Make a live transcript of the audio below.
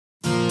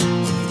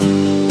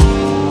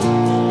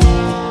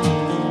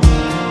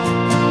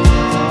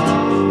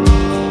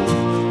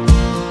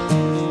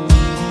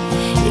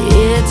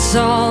It's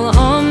all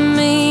on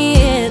me,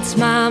 it's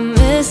my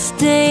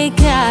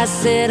mistake. I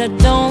said I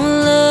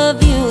don't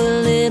love you a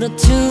little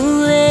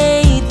too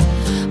late,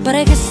 but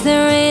I guess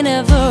there ain't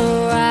ever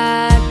a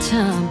right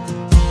time,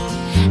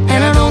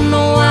 and I don't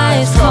know why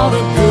it's called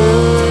a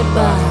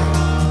goodbye.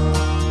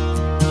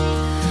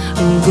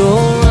 Go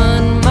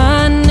run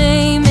my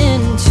name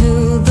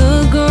into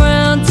the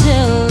ground,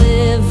 tell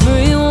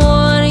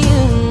everyone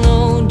you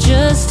know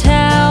just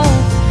how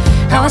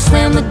I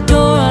slam the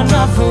door,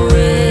 not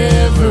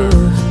forever,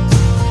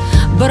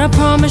 but I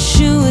promise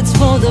you it's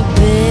for the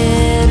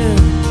better.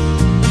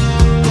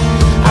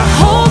 I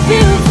hope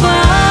you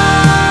find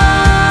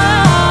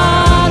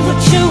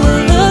what you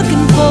were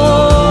looking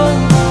for.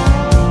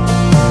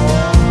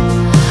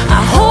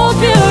 I hope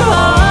your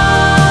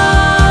heart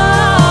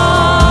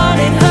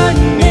ain't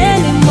hurting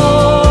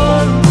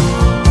anymore,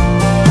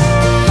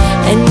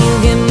 and you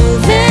get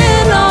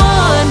moving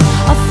on,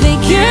 I'll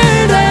figure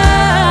it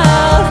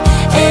out,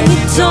 and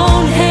you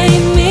don't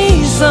hate me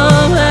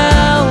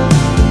somehow,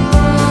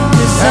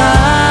 'cause I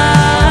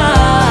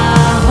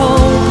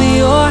hope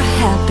you're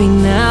happy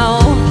now.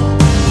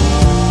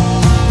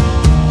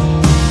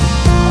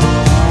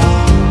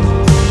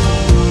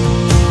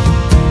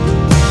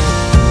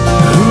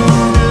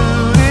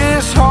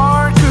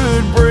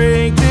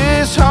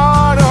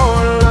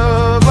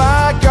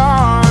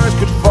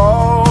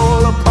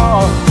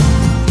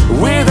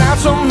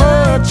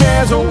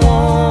 As a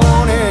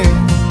warning,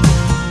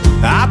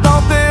 I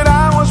thought that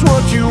I was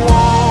what you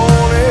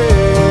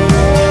wanted.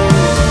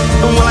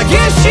 Well, I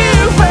guess you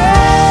found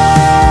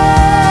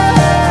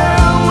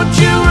what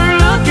you were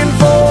looking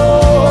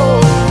for.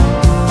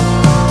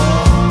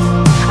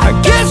 I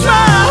guess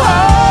my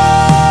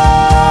heart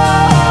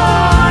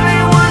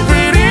ain't worth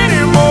it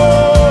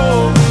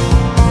anymore.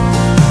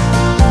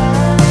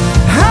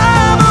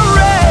 I'm a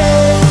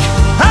wreck,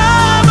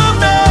 I'm a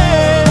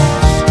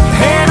mess,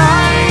 and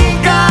I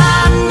ain't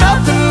got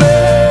nothing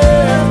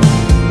left,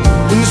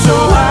 and so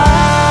I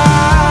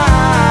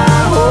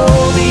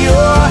hope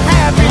you're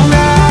happy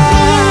now.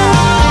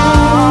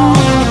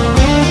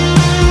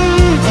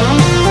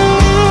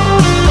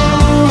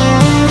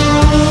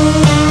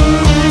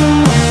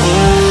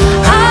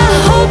 I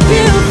hope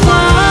you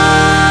find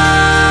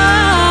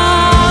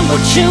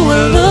what you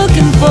were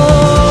looking for.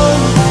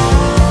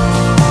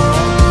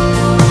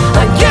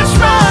 I guess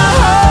my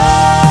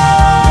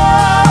heart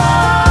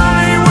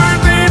ain't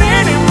worth it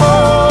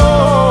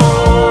anymore.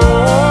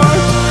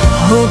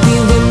 Hope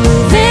you get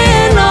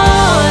moving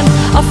on,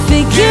 I'll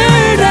figure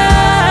it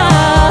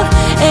out,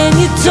 and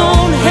you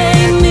don't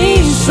hate me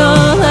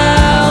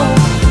somehow.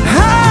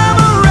 I'm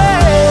a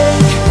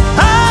wreck,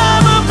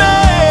 I'm a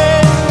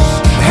mess,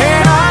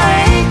 and I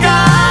ain't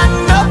got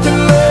nothing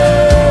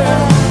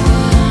left.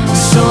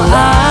 So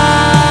I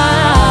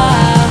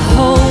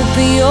hope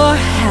you're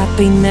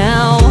happy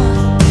now.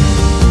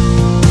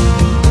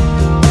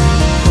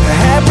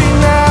 Happy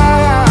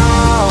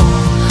now.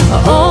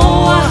 Oh,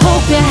 I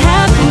hope you're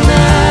happy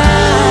now.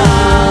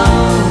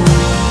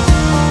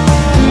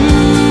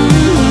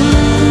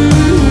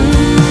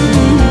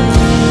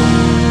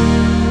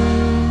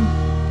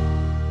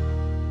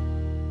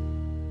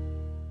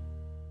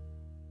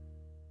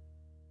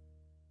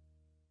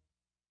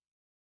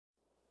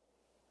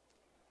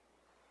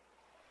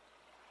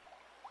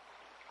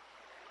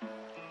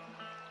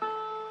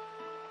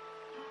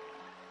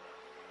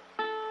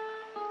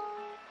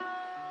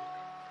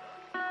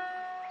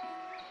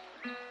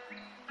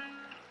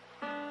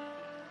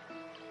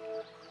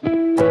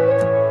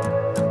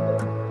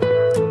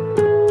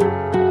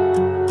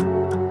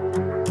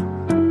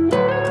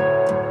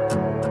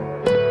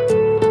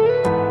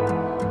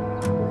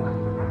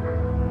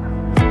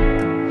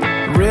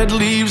 Red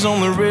leaves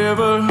on the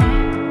river,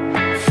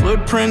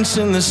 footprints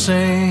in the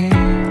sand.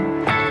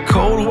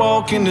 Cold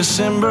walk in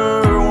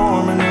December,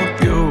 warming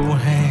up your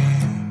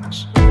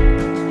hands.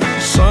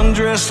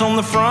 Sundress on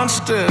the front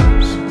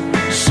steps,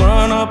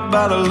 sun up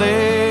by the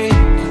lake.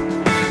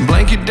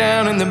 Blanket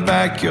down in the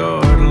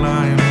backyard,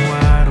 lying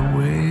wide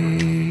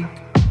awake.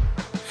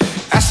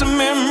 That's a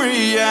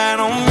memory I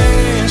don't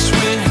mess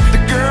with.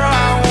 The girl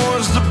I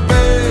was the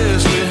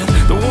best with,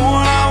 the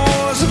one I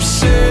was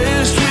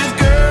obsessed with.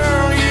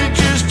 Girl, you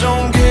just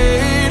don't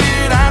get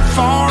it. I'd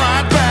fall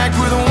right back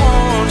with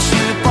one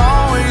slip,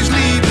 always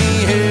leave me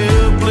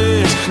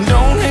helpless.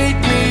 Don't hate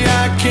me,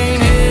 I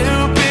can't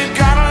help it.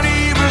 Gotta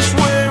leave us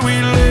where we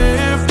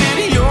left it.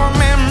 Your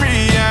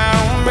memory I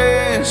don't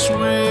mess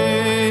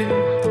with.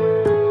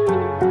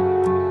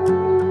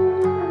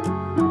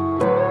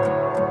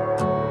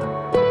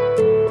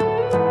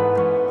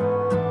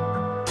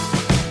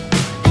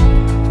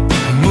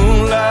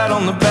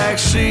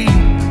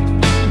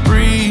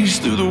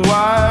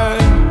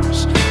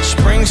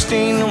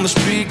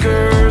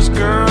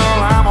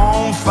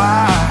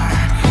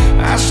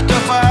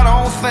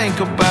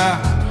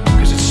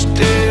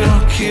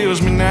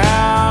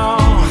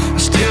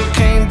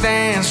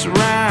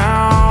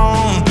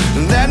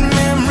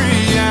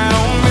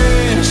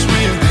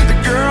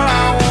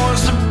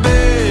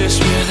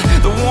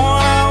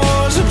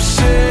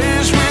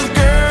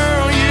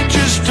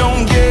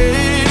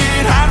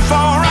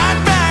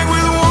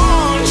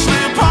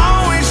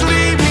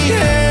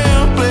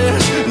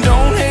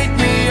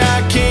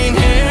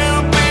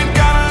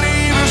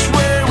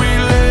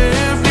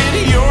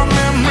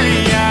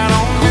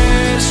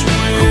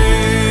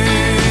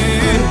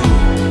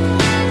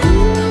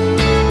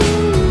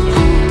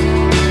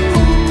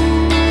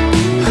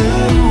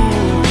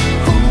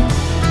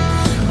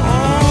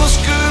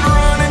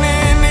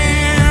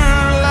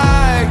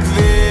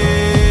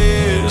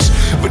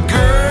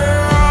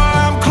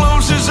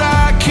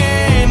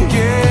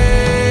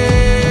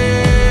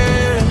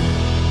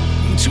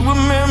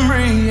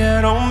 memory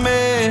I don't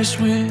mess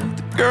with,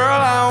 the girl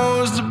I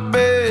was the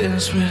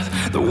best with,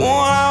 the one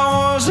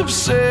I was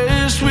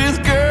obsessed with.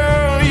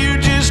 Girl, you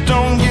just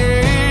don't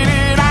get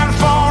it. I'd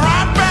fall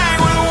right back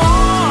with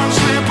one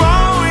slip,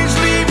 always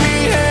leave me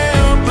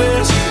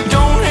helpless.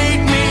 Don't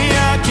hate me,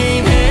 I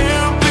can't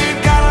help it.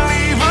 Gotta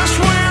leave us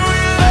where we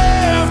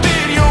left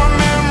it. Your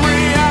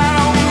memory I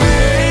don't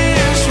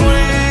mess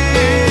with.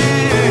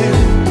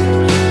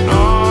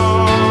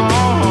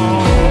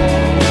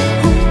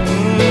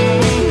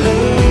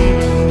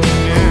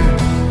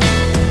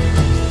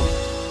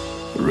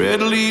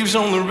 Red leaves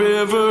on the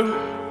river,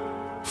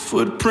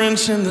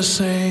 footprints in the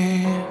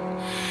sand,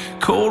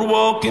 cold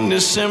walk in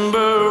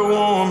December,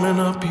 warming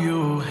up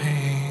your hands.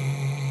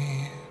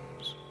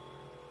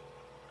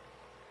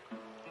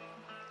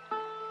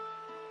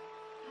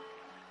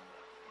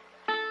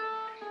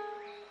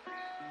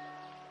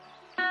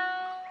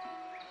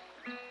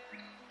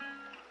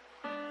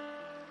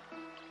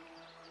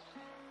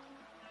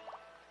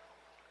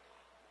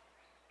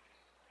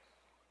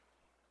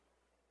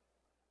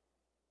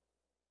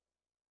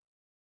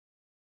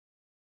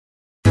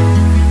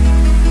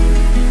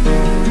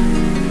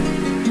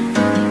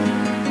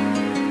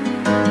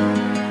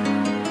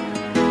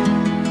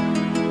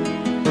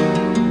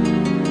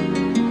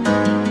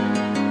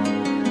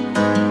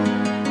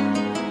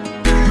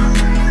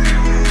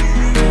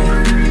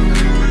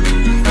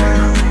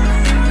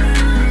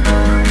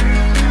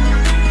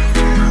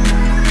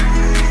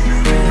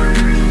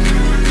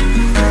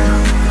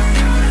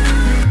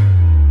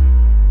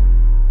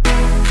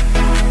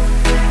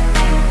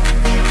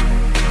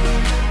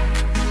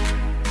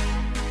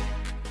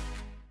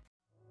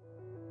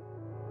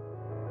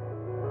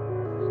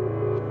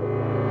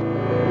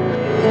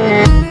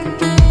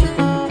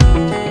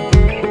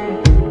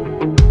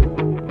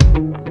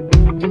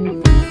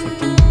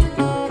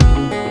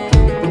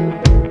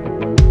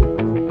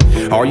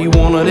 Are you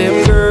one of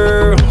them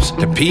girls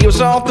that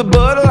peels off the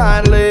Bud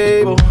Light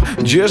label?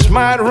 Just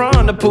might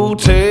run the pool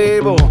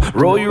table.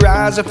 Roll your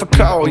eyes if I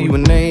call you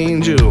an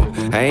angel.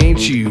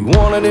 Ain't you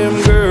one of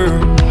them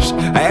girls?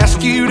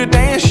 Ask you to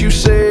dance, you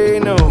say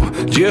no,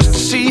 just to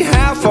see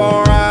how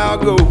far I'll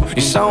go.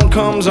 Your song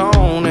comes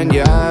on and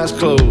your eyes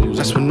close,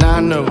 that's when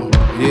I know,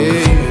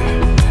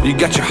 yeah. You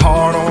got your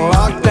heart on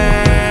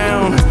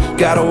lockdown,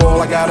 got a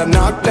wall I gotta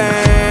knock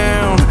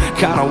down.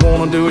 Kinda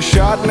wanna do a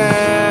shot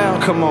now,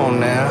 come on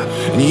now.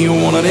 And you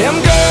one of them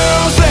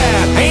girls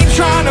that ain't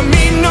trying to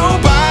meet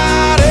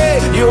nobody,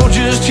 you're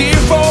just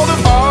here for the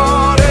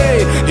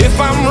party. If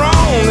I'm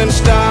wrong, then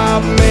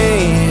stop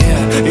me.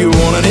 You're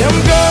one of them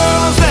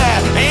girls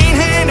that ain't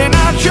handing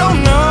out your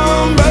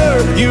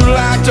number. You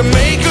like to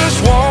make us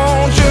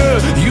want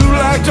you, you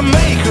like to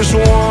make us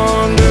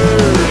wonder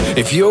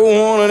if you're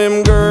one of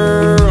them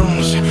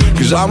girls.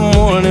 Cause I'm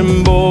one of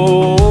them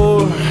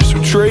boys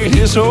who trade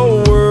his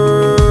whole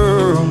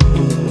world,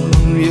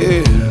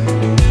 yeah,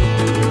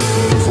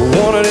 for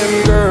one of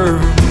them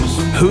girls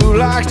who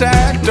likes to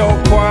act all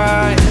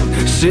quiet,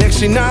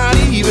 sexy, not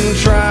even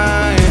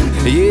trying.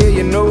 Yeah,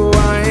 you know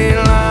I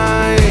ain't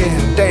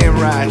lying, damn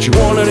right. You're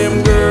one of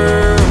them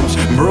girls,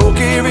 broke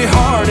every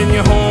heart in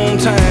your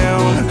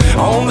hometown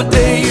on the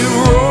day you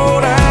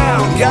rolled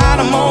out. Got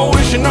them all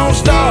wishing on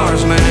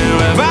stars now.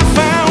 Have I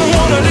found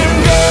one of them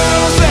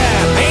girls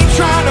that ain't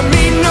trying to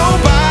meet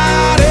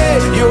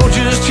nobody, you're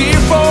just here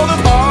for the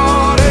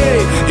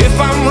party. If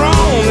I'm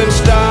wrong, then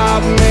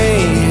stop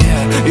me.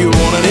 You're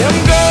one of them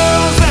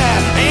girls that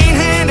ain't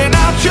handing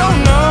out your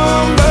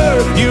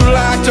number. You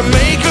like to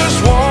make us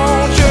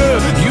want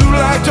you, you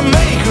like to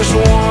make us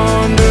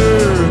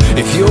wonder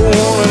if you're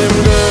one of them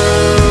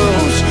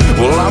girls.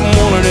 Well, I'm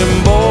one of them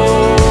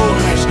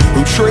boys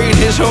who trade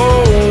his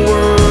whole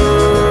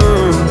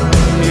world,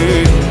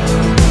 yeah,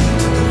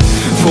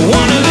 for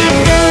one of them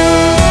girls.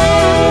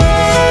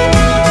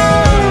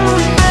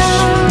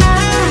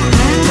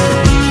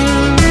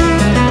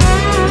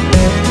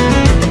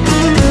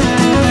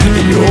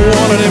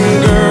 One of them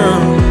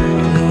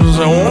girls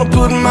I wanna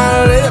put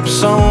my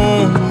lips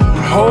on,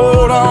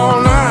 hold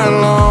all night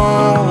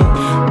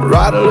long,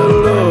 write a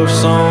little love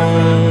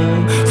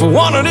song for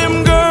one of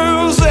them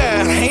girls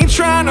that ain't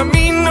trying to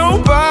meet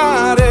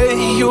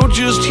nobody, you're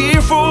just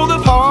here for the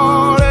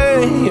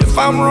party. If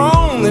I'm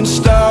wrong, then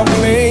stop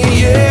me.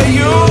 Yeah,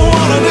 you're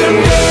one of them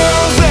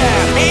girls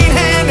that ain't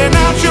handing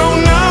out your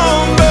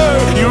number.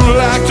 You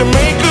like to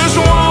make us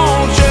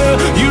want you,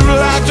 you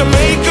like to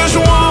make us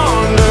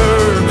wonder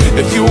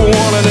if you're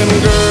one of them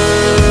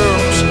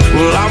girls.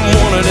 Well, I'm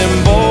one of them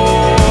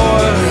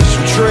boys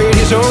who trade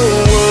his whole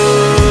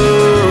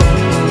world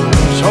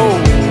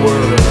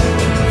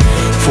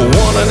for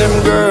one of them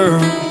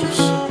girls.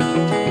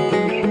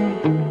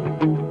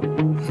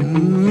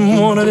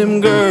 One of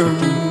them girls.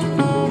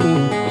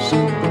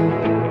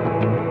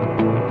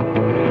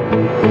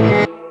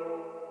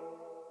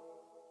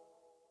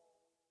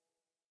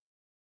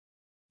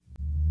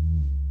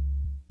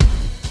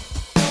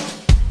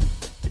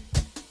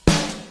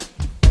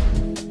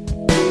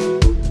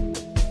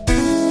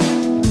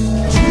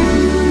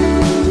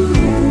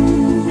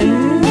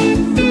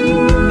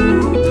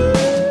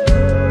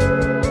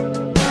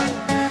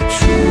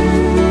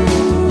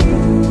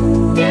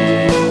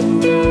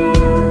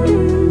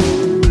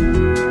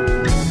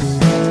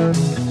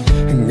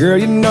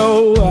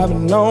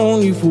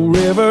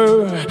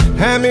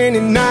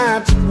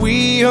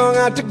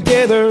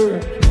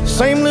 together.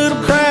 Same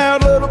little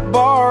crowd, little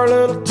bar,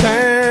 little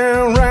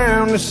town,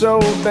 round this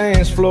old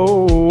dance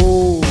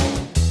floor.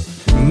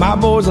 My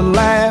boys are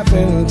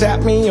laughing,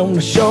 tap me on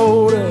the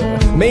shoulder,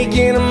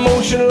 making a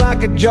motion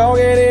like a jog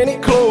at any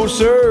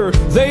closer.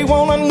 They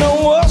wanna know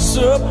what's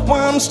up,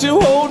 why I'm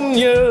still holding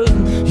you,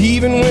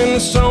 even when the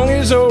song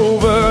is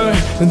over.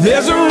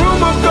 There's a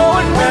rumor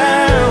going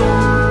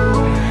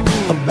round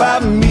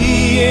about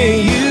me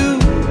and you,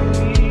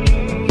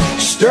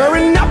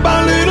 stirring up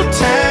our little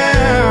town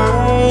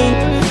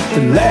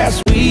the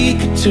last week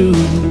or two.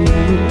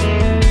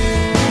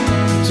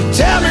 So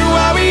tell me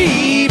why we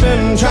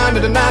even trying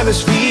to deny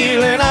this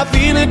feeling. I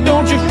feel it,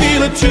 don't you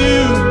feel it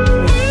too?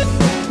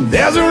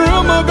 There's a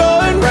rumor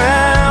going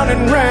round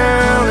and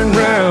round and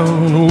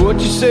round. What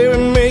you say, we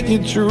make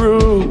it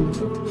true.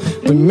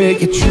 We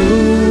make it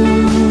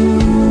true.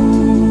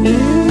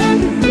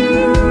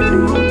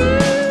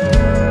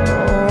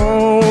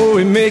 Oh,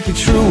 we make it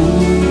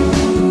true.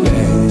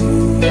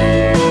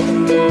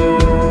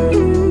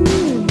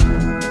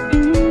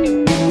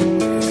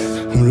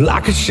 I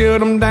could shut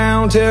them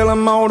down, tell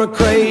them all the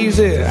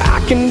crazy. I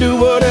can do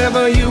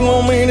whatever you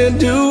want me to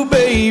do,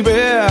 baby.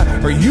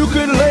 Or you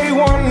could lay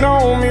one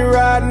on me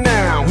right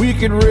now. We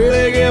could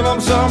really give them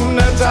something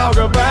to talk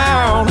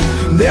about.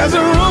 There's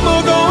a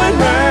rumor going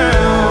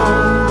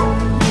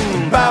round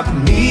about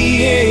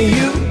me and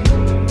you,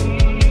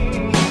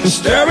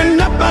 stirring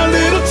up our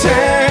little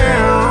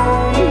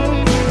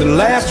town the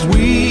last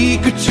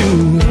week or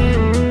two.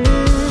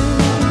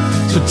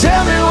 So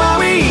tell me why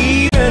we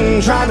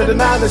even trying to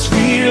deny this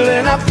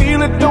feeling. I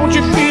feel it, don't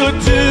you feel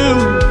it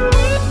too?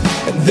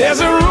 There's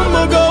a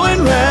rumor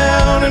going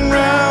round and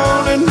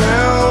round and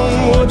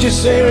round. What you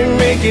say, we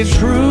make it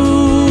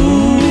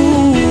true,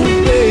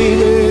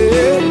 baby.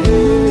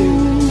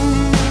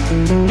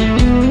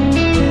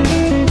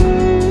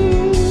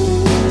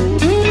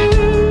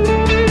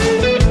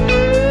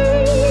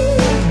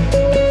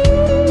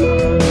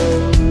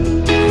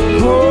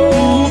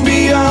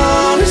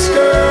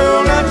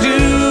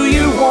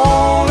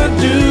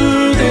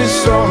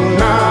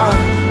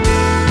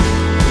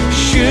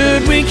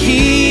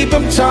 Keep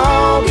them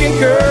talking,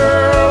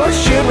 girl, or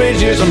should we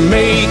just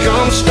make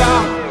them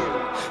stop?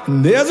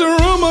 There's a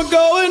rumor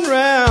going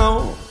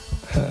round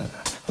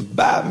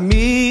about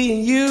me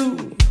and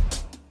you,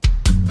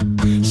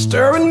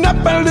 stirring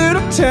up our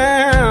little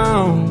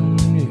town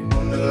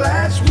the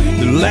last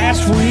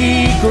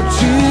week or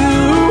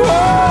two.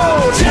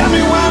 Oh, tell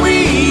me why we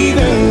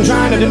even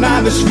trying to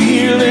deny this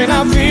feeling.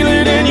 I feel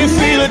it and you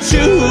feel it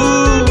too.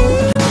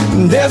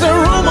 There's a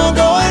rumor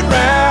going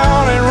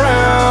round and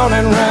round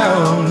and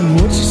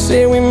round. What you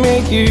say, we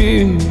make it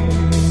true.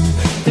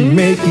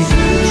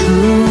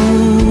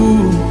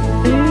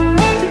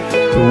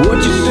 What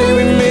you say,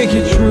 we make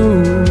it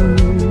true.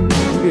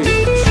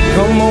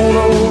 Come on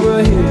over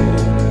here,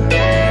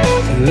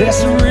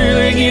 let's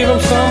really give them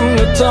something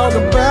to talk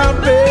about,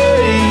 baby.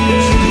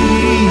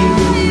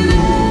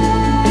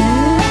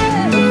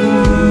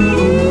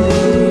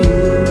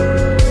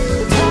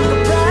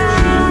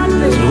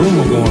 There's a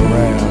rumor going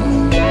around.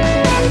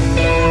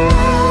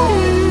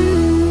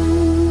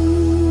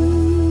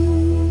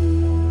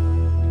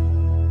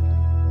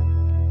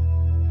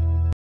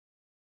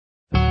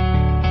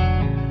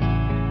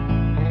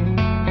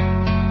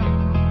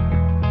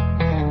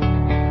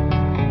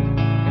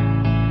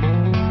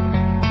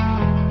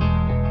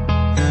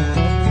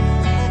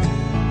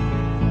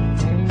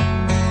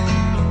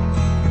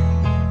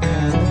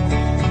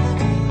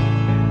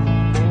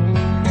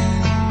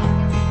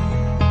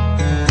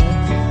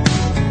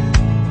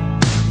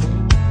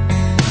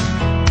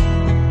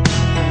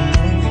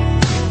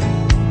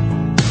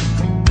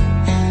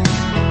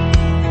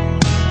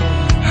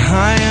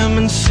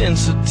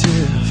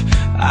 Sensitive,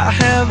 I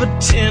have a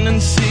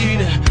tendency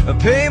to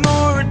pay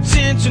more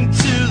attention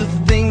to the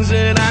things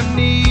that I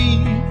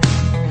need.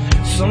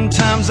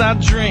 Sometimes I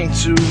drink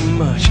too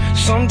much,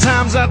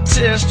 sometimes I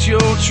test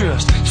your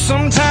trust,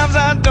 sometimes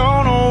I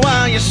don't know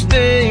why you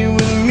stay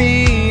with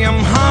me.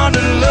 I'm hard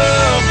to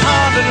love,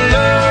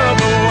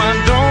 oh, I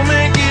don't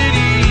make it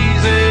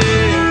easy.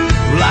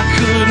 Well, I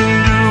couldn't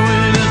do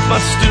it if I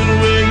stood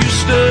where you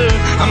stood.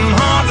 I'm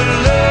hard to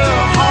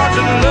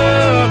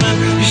love, and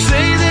you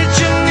say that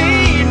you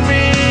need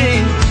me.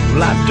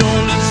 Well, I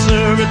don't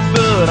deserve it,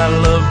 but I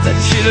love that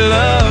you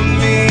love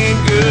me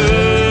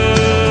good.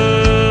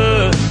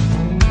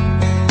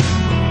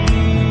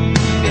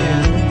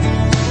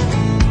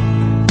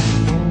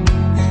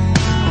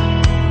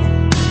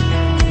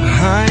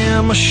 I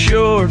am a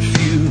short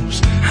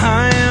fuse,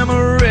 I am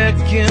a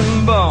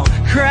wrecking ball,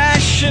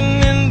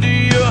 crashing into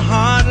your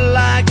heart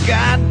like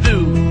I do.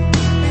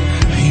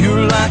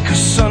 You're like a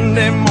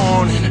Sunday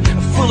morning,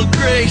 full of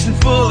grace and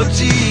full of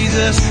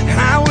Jesus.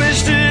 I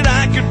wish that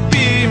I could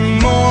be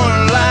more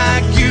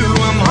like you.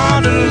 I'm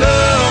hard to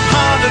love,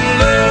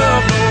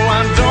 oh,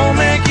 I don't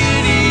make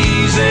it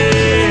easy.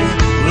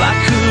 Well, I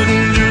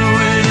couldn't do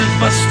it if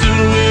I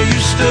stood where you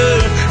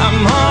stood. I'm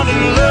hard to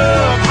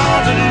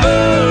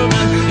love,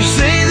 and you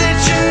say that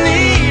you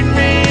need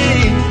me.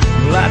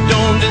 Well, I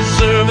don't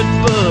deserve it,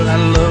 but I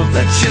love that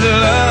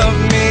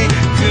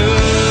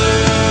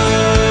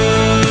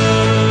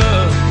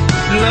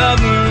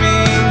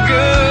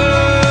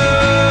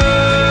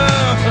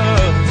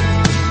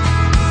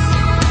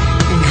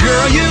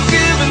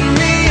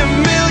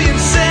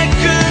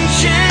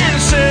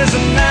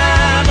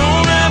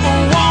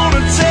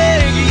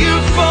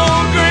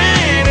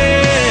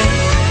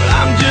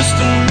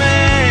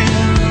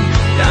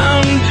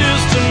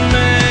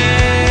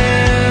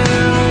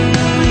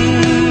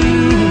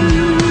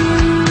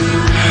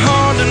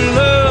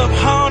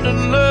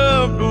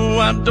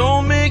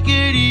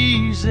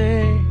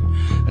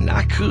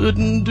I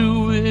couldn't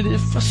do it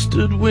if I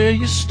stood where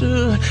you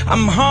stood.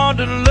 I'm hard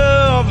to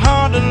love,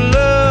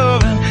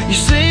 and you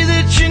say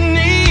that you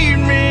need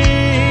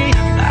me.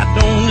 I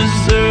don't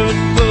deserve it,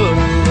 but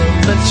I love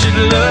that you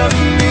love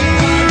me.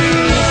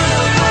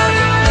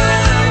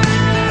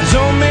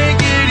 Don't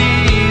make it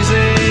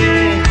easy.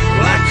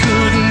 Well, I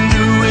couldn't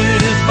do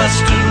it if I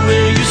stood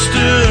where you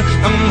stood.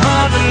 I'm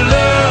hard to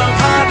love,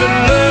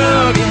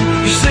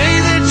 yeah. You say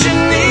that you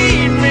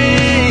need me.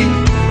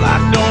 Well, I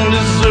don't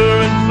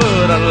deserve it,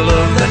 but I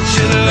love that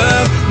you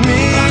love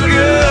me,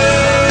 girl.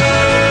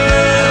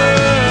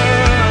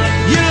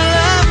 You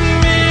love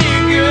me,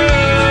 girl.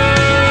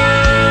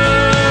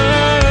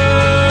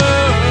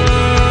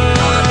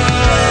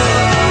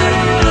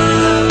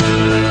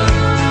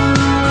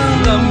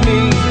 Love me.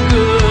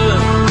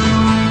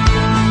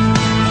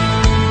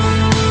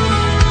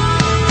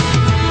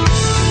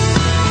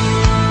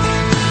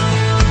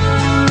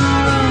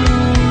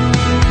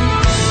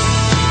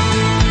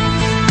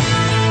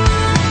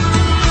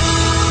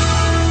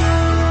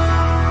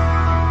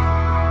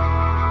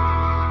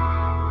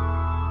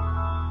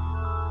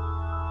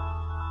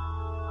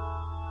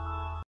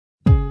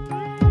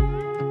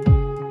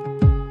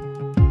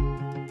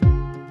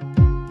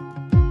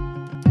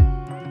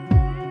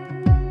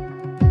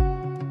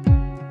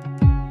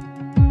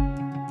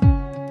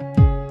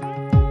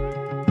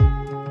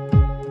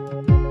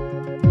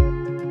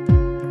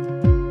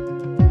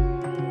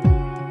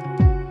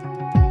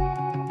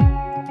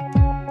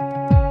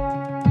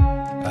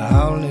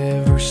 I'll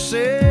never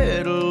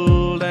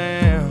settle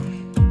down.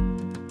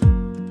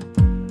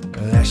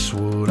 That's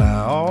what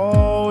I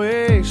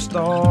always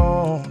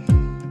thought.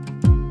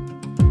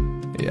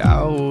 Yeah,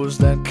 I was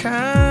that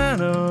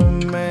kind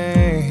of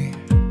man,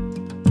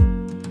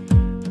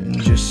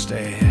 and just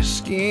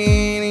ask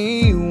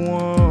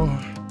anyone.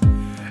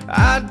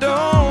 I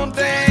don't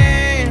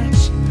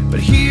dance, but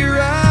here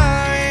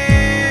I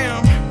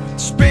am,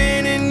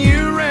 spinning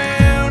you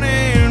round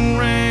and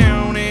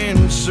round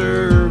in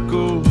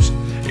circles.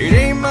 It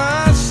ain't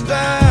my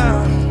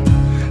style,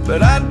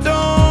 but I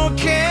don't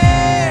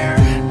care.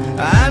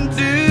 I'd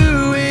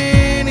do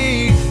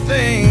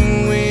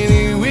anything with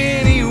you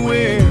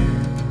anywhere.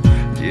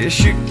 Yes,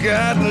 you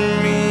got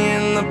me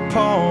in the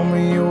palm of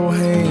your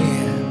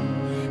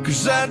hand,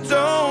 'cause I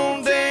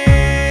don't dance.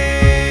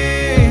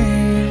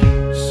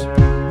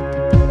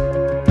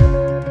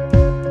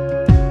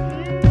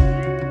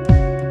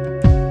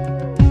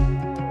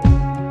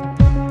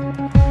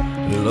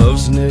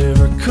 Love's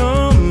never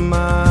come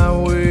my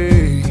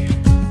way.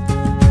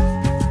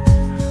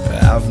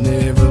 I've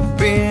never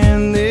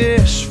been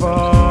this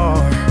far,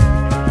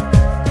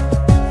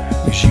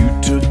 'cause you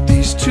took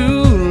these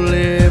 2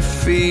 left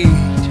feet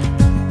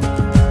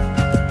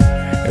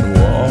and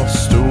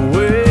waltzed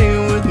away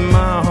with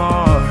my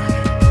heart.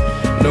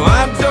 No,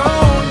 I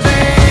don't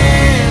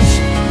dance,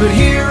 but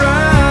here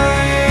I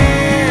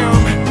am,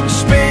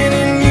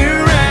 spinning you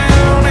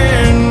round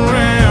and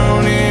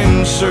round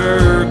in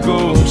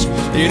circles.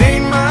 It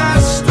ain't my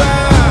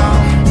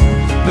style,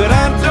 but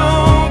I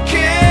don't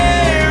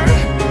care.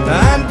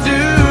 I'd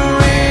do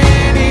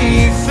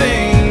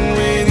anything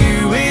with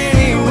you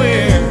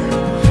anywhere.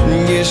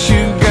 Yes,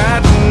 you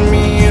got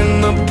me in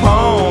the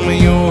palm of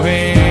your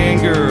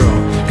hand, girl,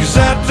 'cause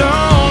I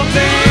don't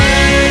dance.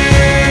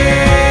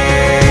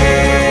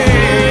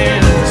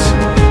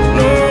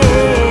 No,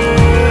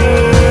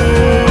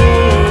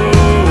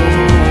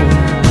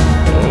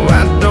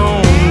 I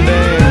don't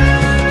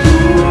dance.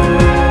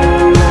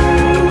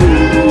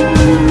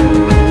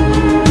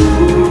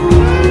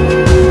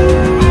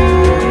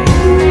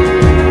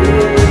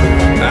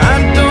 I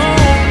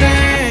don't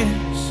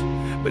dance,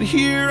 but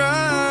here I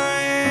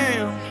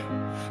am,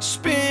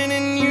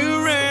 spinning you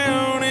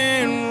round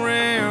and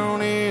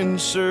round in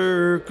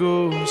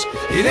circles.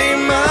 It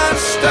ain't my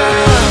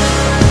style,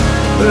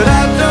 but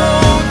I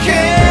don't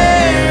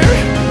care.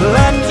 Well,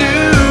 I'd do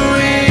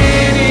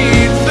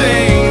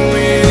anything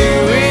with you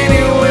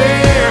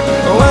anywhere.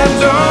 Oh, I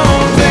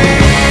don't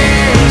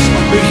dance,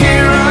 but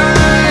here I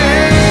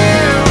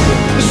am,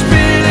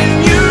 spinning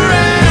you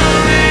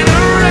round and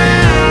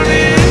around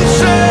in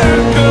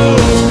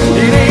circles.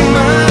 It ain't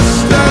my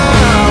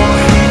style,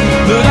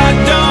 but I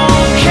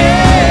don't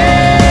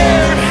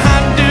care.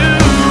 I'd do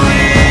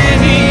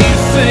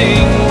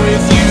anything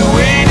with you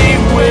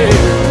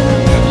anywhere.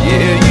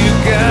 Yeah, you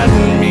got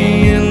me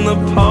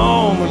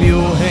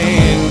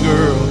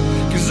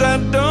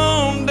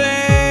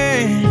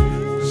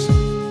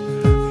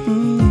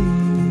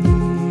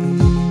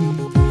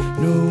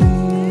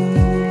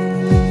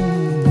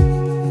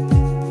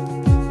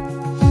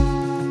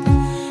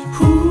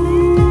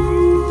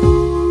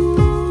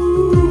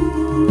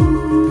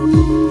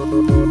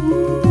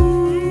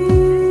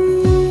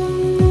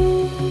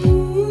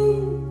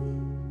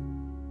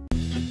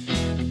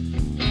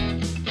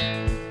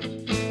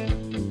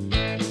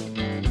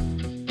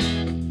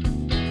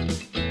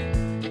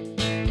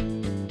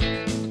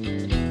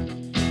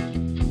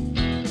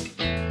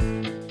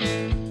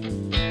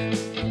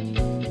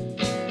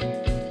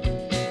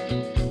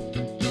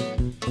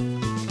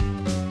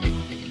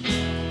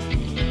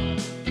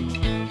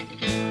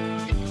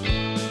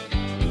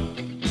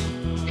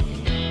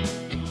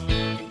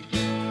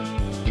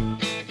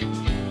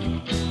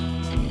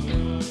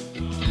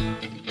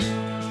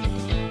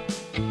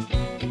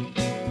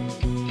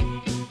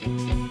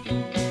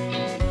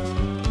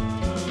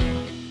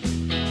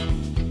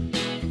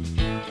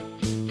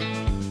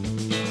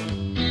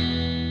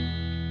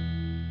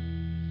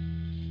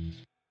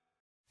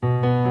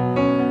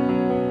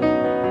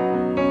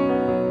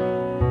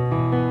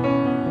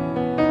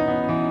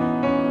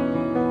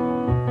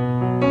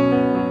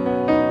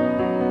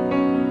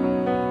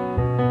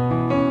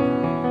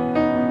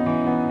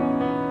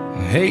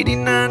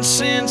 89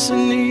 cents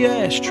in the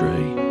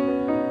ashtray,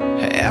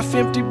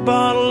 half-empty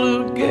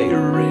bottle of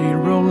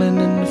Gatorade rolling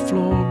in the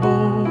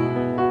floorboard.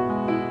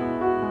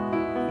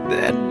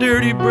 That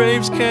dirty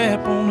Braves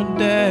cap on the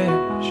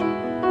dash,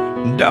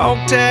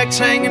 dog tags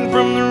hanging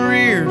from the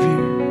rear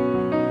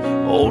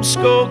view, old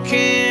skull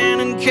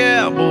can and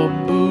cowboy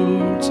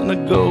boots, and a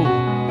gold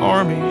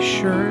army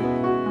shirt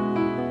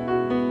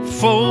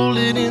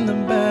folded in the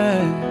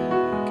back.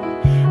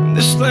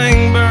 This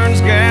thing burns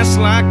gas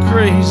like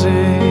crazy,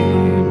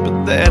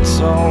 but that's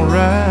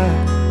alright.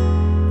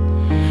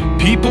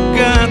 People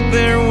got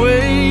their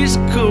ways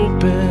of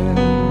coping,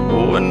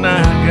 oh, and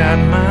I got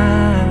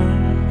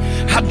mine.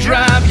 I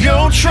drive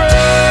your truck,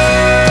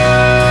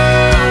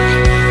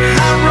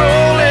 I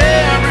roll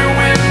every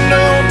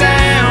window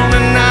down,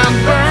 and I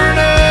burn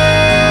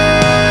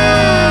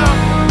up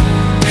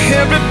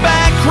every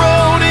back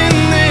road in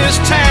this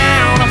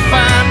town. I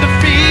find a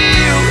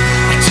field,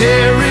 I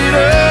tear it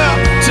up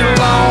till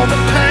all the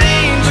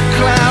pain's a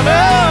cloud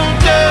of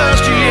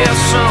dust. Yeah,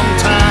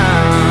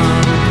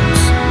 sometimes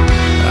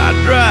I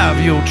drive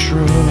your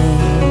truck.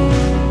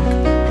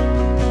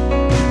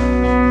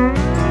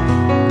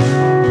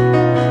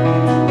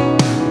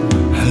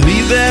 I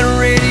leave that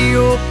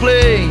radio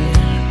playing,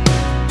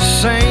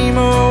 same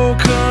old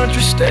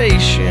country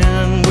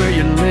station where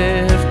you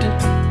left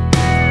it.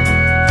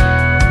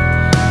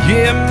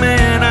 Yeah,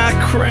 man, I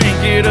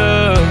crank it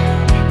up,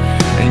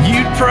 and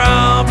you'd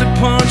probably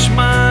punch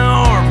my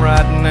arm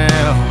right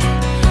now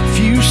if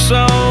you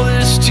saw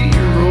this tear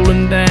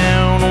rolling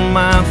down on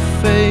my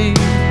face.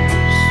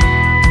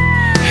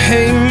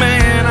 Hey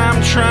man,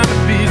 I'm trying to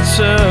be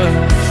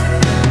tough,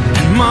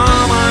 and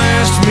Mama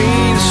asked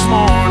me this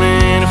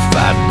morning if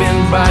I'd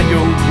been by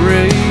your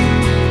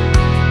grave,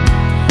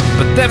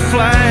 but that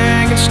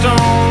flag and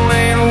stone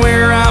ain't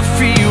where I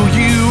feel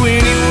you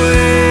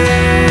anyway.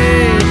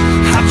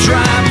 I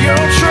drive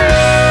your truck,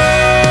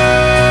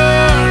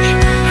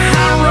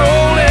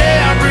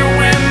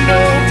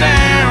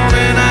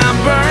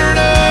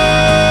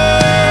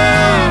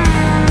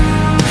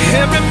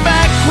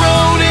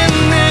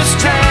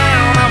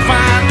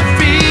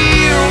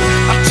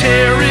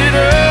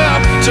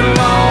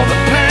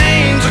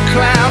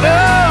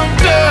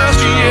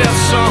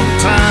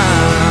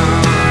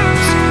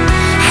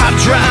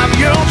 drive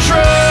your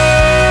truck.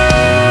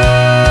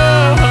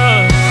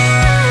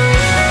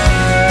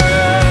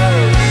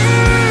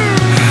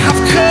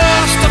 I've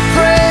cussed, I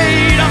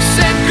prayed, I've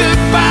said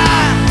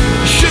goodbye,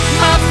 shook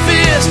my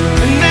fist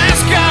and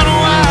asked God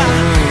why.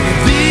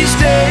 These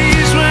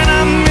days when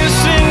I'm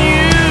missing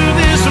you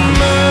this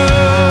much,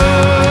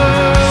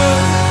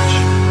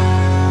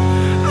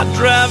 I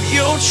drive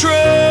your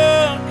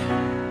truck,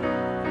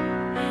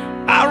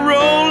 I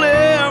roll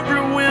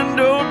every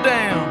window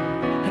down,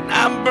 and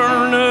I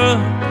burn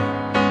up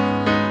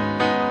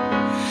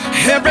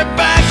every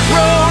back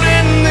road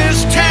in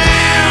this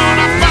town.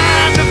 I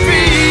find a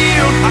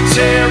field, I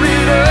tear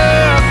it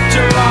up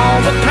till all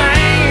the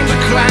pain's a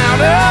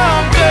cloud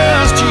of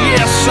dust.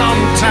 Yeah,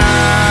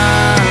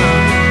 sometime,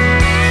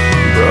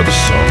 brother,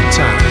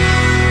 sometime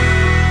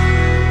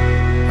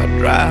I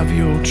drive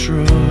your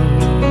truck.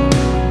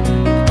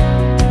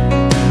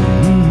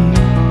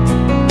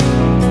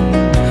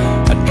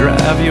 I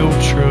drive your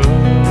truck.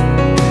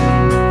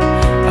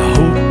 I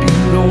hope you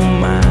don't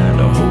mind,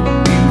 I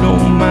hope you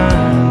don't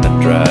mind, I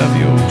drive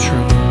your truck.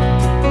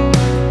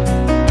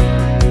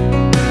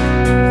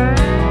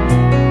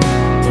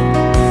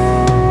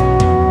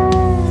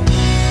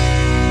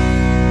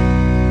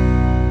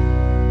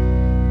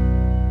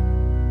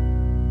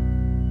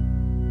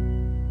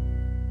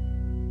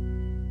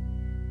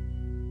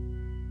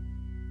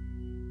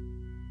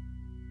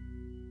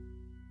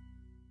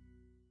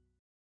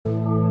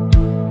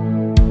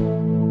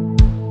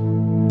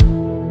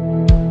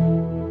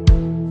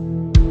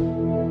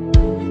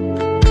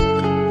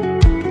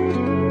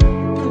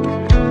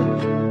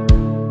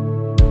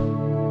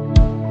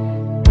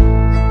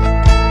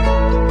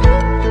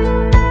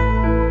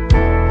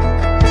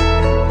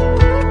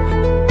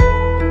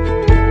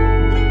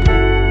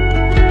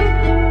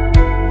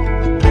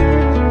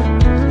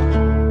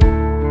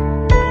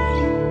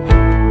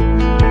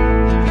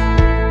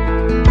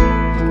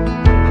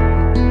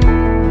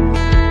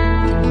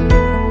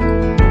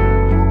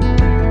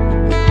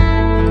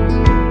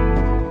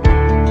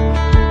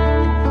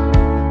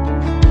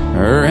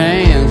 Her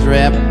hands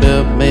wrapped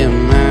up in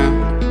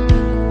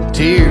mine,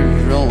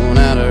 tears rolling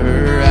out of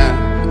her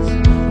eyes.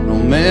 No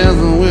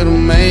messing with a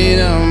maid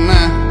of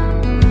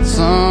mine,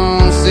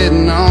 sun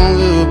sitting on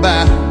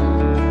goodbye.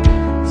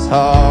 It's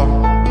hard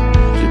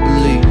to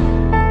believe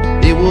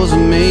it was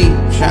me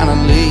trying to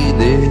lead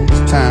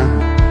this time.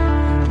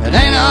 It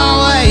ain't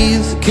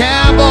always a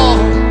cowboy,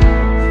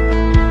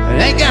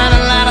 it ain't got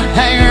a lot of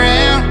hang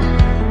around,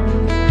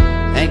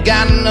 ain't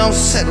got no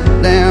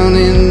settle down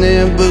in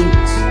their boots.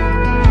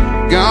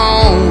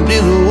 Gone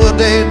do what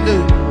they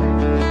do,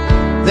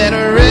 that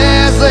are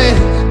restless,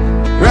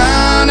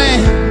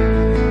 running,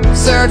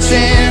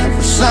 searching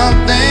for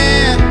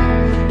something,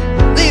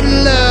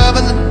 leaving love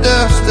in the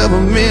dust of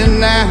a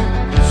midnight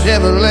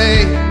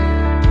Chevrolet.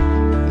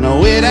 No,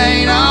 it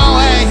ain't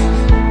always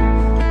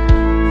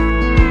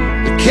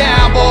the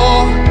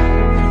cowboy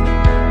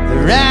that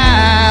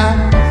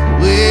rides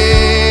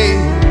away.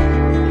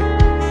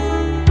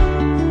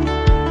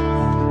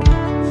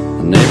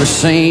 Never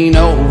seen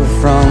over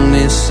from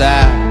this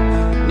side,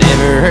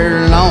 never heard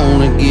her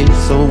lonely get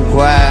so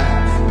quiet.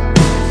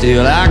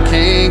 Still I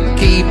can't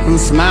keep from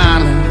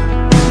smiling,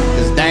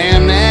 'cause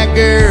damn, that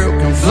girl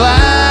can fly.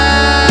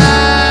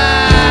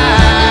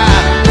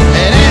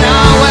 It ain't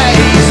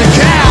always a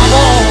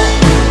cowboy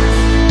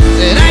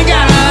that ain't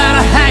got a lot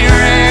of hang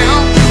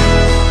around,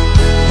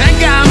 ain't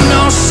got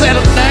no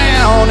settle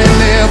down in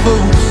their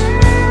boots,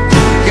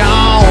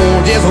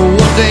 gone just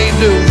what they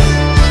do.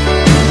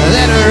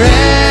 That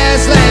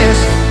restless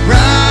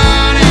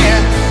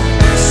running,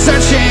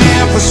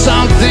 searching for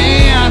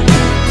something,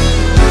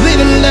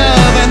 leaving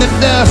love in the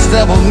dust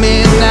of a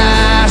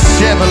midnight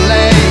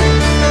Chevrolet.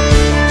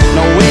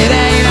 No, it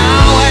ain't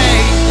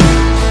always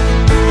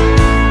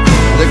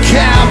the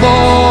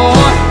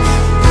cowboy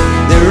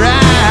that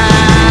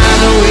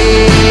rides away.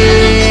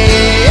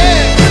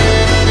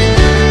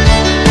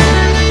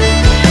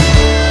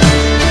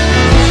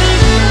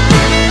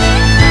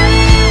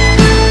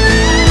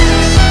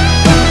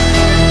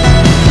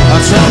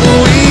 Trouble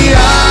we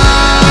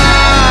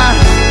are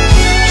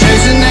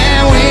chasing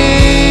that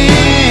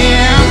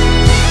wind,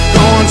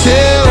 going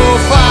too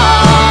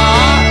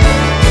far,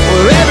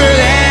 wherever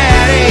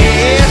that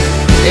is.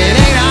 It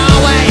ain't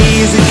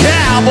always a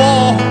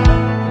cowboy,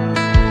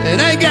 it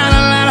ain't got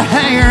a lot of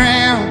hang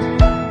around,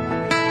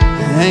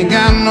 it ain't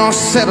got no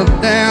settle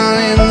down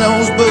in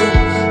those boots,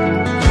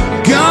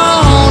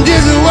 gone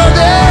just what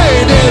they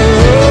do.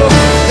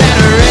 That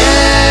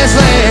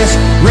restless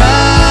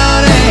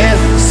running,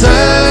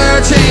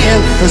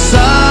 searching for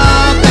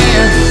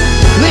something,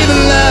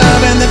 leaving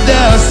love in the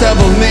dust of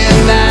a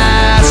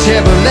midnight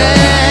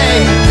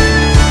Chevrolet.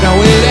 No,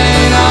 it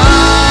ain't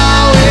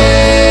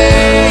always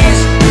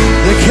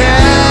the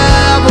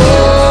cowboy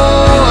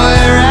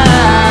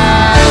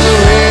rides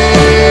away,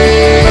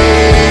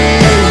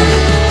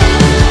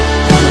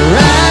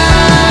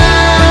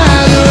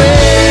 rides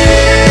away.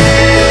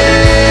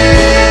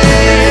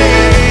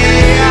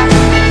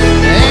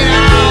 Ain't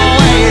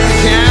always the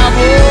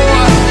cowboy.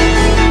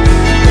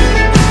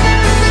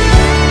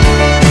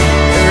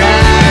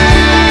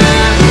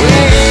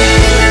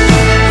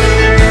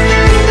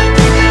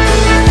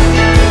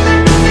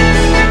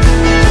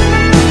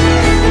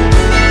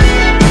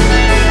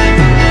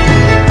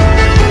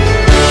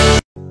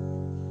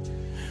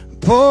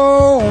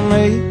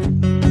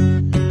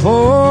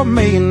 Pour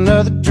me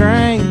another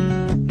drink,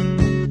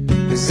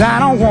 'cause I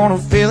don't wanna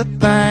feel a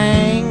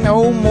thing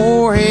no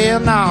more, hell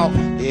no.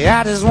 Yeah,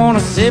 I just wanna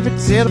sip it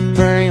till the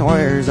pain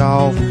wears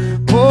off.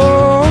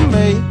 Pour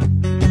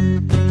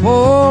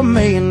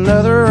me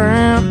another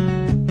round,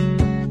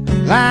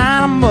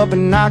 line 'em up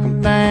and knock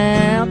 'em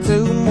down.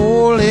 Two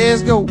more,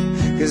 let's go,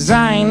 'cause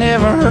I ain't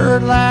never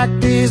heard like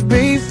this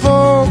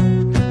before.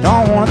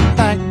 Don't wanna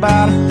think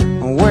about it,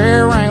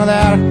 wear a ring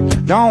without her.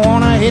 Don't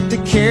wanna hit the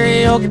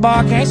karaoke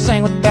bar, can't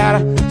sing without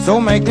her. So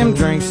make them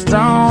drinks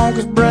strong,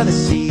 'cause brother,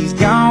 she's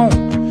gone.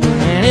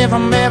 And if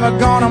I'm ever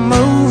gonna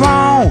move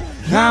on,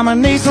 I'ma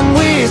need some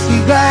whiskey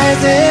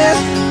glasses,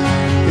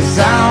 'cause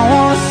I don't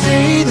wanna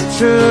see the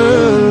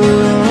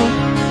truth.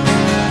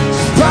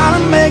 She's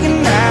probably making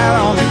out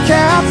on the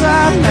couch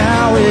right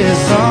now with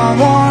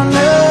someone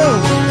new.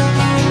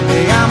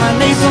 Hey, I'ma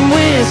need some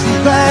whiskey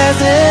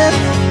glasses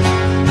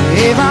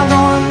if I'm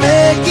gonna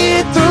make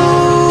it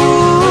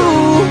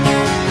through.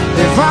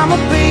 If I'ma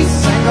be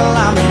single,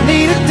 I'ma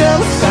need a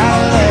double shot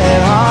of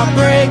that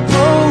heartbreak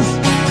proof,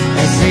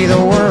 and see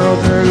the world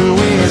through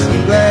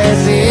whiskey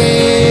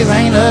glasses.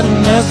 Ain't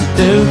nothing else to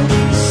do,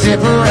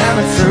 sip around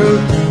the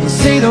truth, and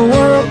see the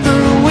world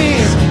through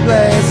whiskey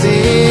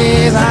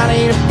glasses. I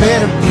need a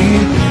better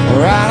view, or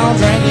I don't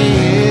drink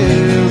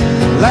you.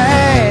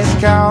 Last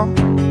call,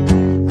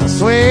 I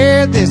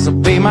swear this'll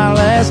be my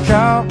last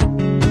call.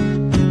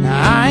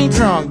 I ain't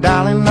drunk,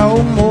 darling, no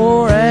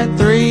more at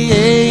 3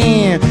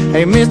 a.m.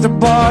 Hey, Mr.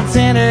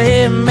 Bartender,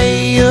 hit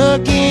me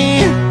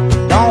again.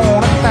 Don't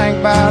wanna think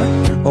about it,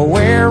 or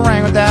wear a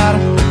ring without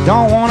her.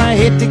 Don't wanna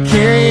hit the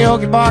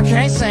karaoke bar,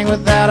 can't sing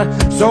without her.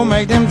 So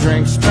make them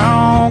drinks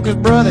strong, 'cause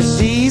brother,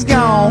 she's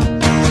gone.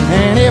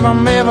 And if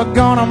I'm ever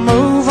gonna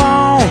move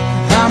on,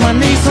 I'ma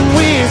need some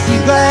whiskey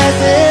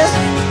glasses,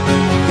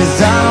 'cause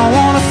I don't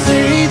wanna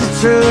see the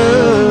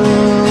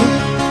truth.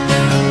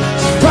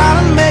 She's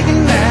probably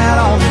making out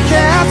on the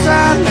couch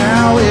right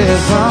now with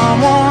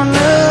someone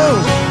new.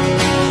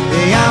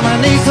 Hey, I'ma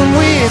need some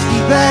whiskey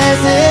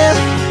glasses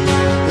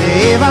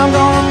if I'm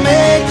gonna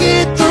make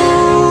it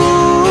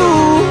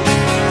through.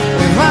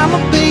 If I'ma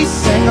be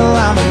single,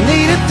 I'ma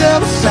need a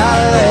double shot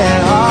of that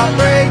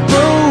heartbreak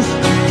proof.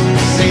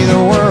 See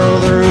the world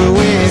through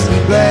whiskey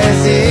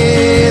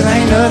glasses.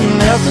 Ain't nothing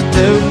else to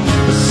do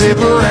but sip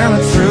around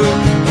the truth,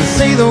 and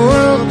see the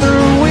world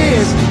through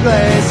whiskey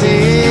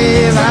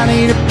glasses. I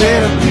need a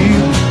better view,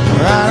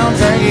 or I don't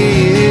drink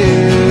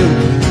you.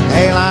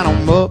 Hey, line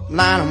 'em up,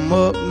 line 'em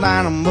up,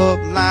 line 'em up,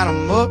 line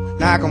 'em up.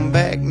 Now knock 'em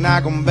back,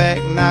 knock 'em back,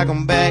 knock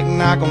 'em back,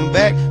 knock 'em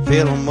back.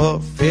 Fill 'em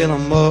up, fill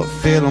 'em up,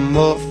 fill 'em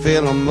up,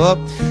 fill 'em up.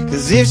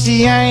 'Cause if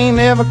she ain't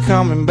ever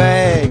coming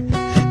back,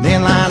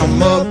 then line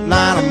 'em up,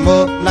 line 'em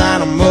up,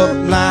 line 'em up,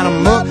 line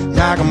 'em up.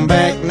 Knock 'em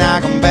back,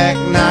 knock 'em back,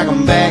 knock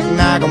 'em back,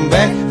 knock 'em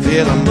back.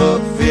 Fill 'em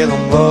up, fill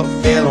 'em up,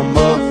 fill 'em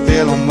up,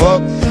 fill 'em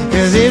up.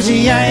 'Cause if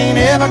she ain't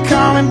ever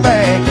coming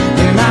back,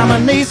 then I'ma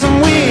need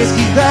some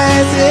whiskey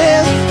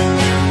glasses.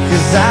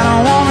 'Cause I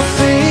don't wanna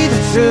see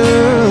the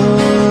truth.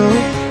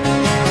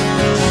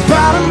 She's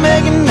probably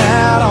making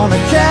out on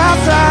the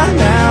couch right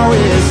now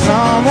with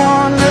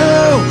someone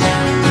new.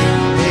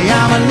 Hey,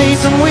 I'ma need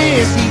some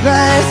whiskey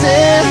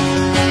glasses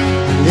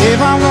if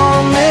I'm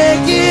gonna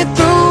make it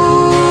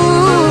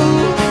through.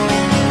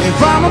 If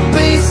I'ma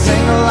be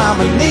single,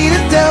 I'ma need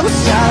a double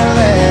shot of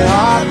that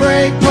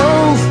heartbreak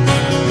proof.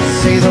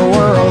 See the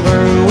world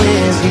through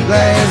whiskey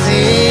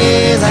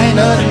glasses, ain't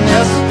nothing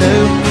else to do.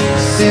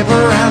 Sip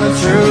around the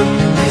truth.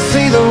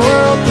 See the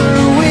world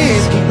through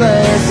whiskey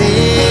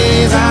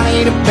glasses. I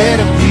need a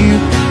better view,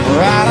 or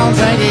I don't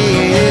think you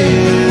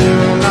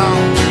know.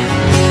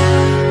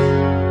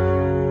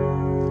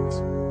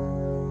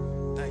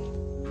 Thank you.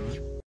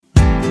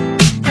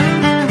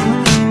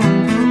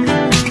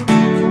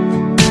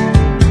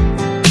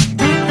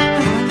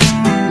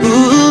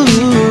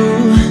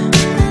 Ooh,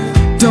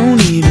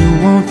 don't even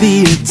want the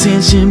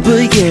attention,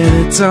 but yeah,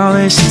 that's all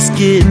that she's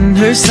getting.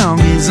 Her song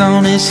is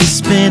on and she's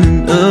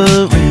spinning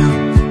around.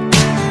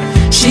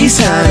 She's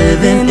hotter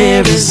than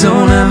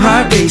Arizona,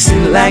 heart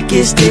racing like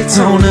it's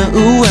Daytona.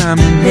 Ooh, I'm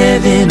in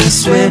heaven, I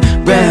swear,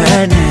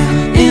 right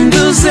now. And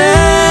those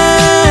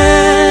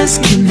eyes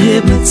can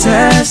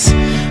hypnotize.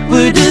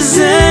 We're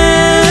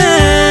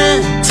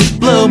designed to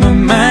blow my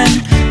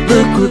mind.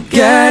 Look what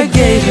God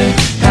gave her,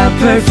 how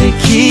perfect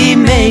He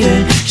made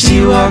her.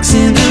 She walks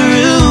in the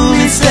room,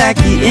 it's like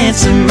He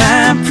answered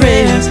my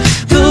prayers.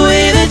 The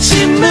way that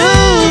she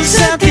moves,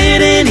 how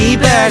could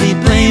anybody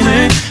blame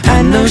her?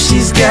 I know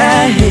she's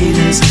got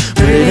haters,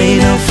 but it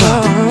ain't her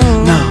fault,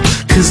 no.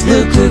 'Cause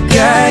look what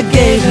God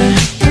gave her.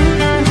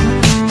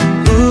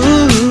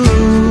 Ooh,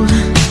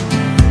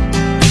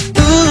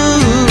 ooh.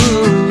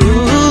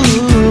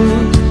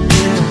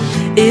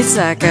 It's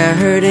like I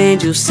heard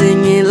angels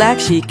singing, like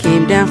she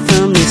came down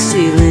from the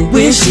ceiling.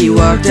 When she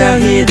walked out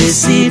here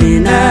this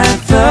evening, I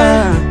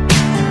thought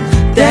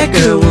that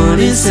girl 1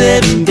 in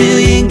 7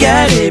 billion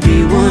got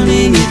everyone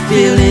in you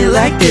feeling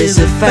like there's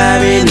a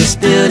fire in this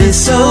building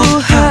so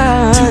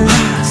hot.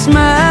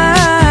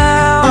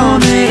 Smile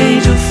on an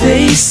angel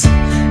face.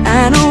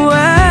 I know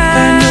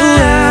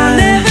I'll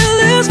never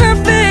lose my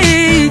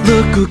faith.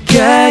 Look what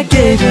God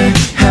gave her,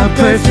 how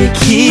perfect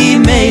He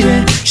made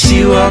her.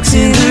 She walks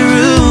in the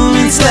room,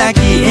 it's like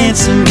He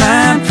answered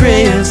my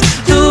prayers.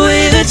 The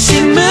way that she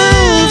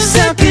moves,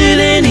 how could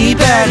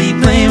anybody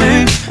blame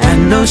her? I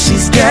know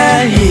she's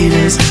got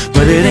haters,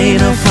 but it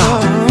ain't her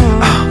fault,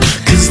 oh,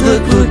 'cause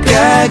look what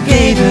God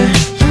gave her.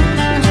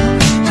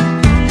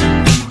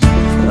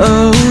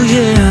 Oh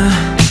yeah,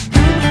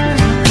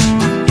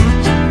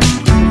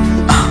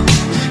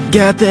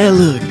 got that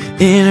look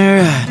in her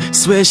eye,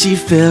 swear she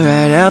fell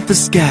right out the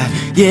sky.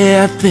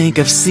 Yeah, I think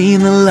I've seen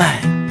the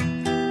light.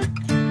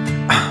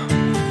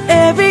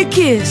 Every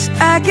kiss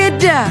I could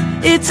die,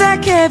 it's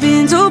like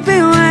heaven's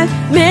open wide.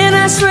 Man,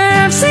 I swear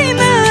I've seen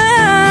the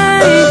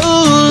light.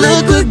 Oh,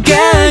 look what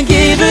God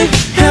gave her,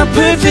 how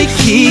perfect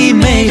He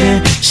made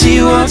her.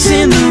 She walks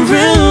in the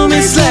room,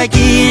 it's like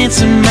He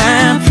answered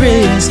my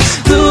prayers.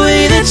 The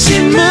way that she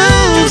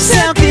moves,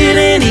 how could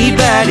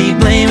anybody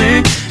blame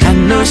her? I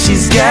know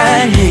she's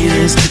got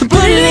haters,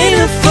 but it ain't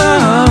her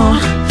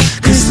fault.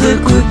 'Cause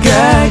look what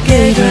God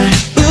gave her.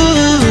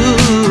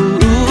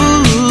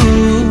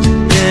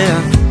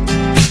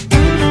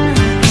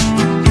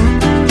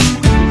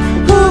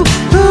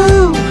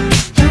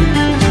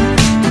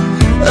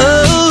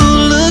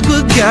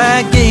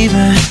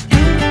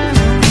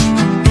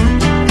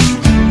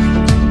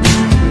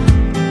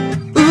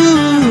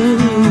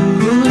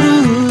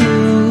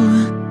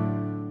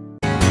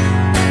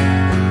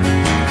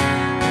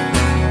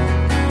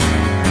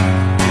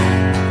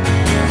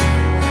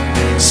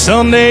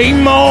 Sunday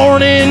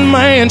morning,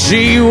 man,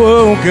 she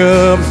woke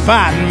up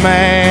fighting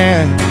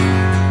mad,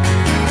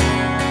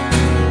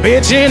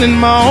 bitching and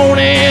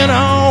moaning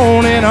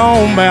on and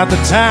on about the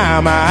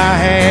time I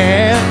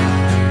had.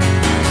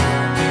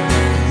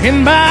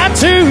 And by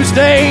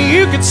Tuesday,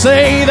 you could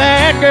say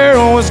that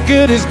girl was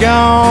good as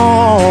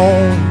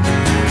gone.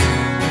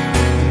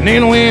 And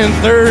then when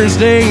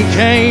Thursday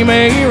came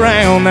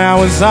around, I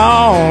was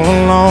all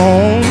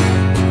alone.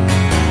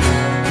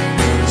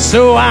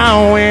 So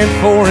I went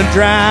for a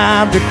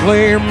drive to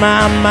clear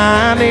my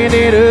mind.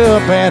 Ended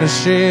up at a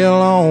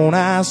Shell on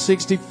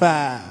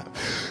I-65.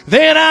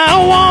 Then I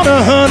won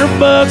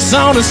 $100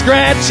 on a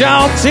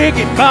scratch-off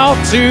ticket. Bought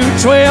 2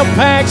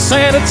 12-packs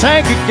and a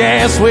tank of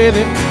gas with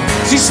it.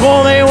 She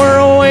swore they were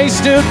a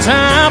waste of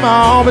time,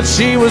 oh, but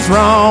she was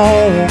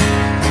wrong.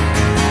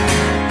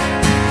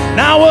 And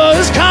I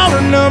was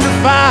caller number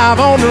 5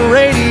 on the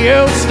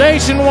radio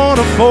station, won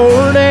a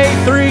 4-day,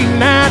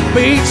 3-night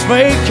beach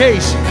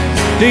vacation.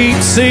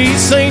 deep sea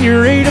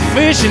senorita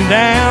fishing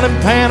down in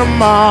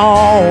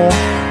Panama.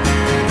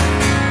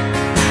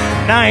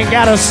 And I ain't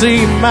gotta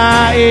see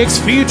my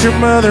ex-future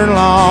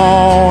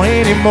mother-in-law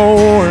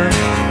anymore.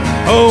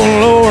 Oh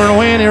Lord,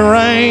 when it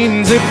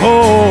rains it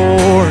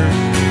pours.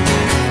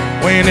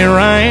 When it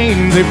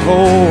rains it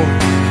pours.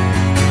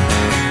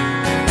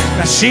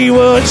 Now she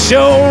would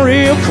show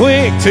real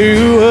quick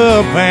to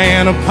up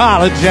and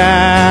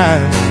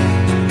apologize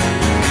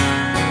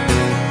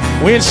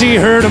when she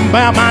heard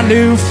about my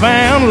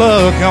newfound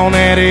luck on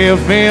that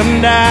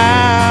FM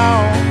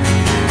dial.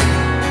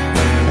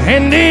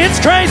 And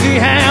it's crazy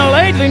how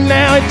lately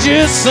now it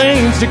just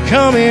seems to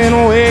come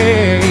in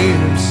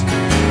waves.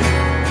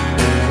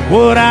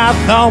 What I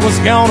thought was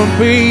gonna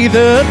be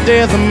the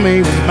death of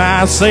me was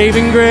my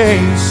saving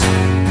grace.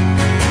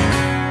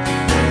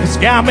 It's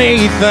got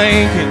me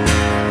thinking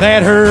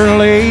that her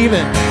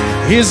leaving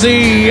is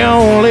the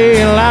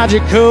only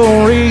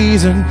logical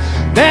reason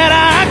that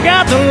I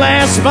got the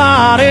last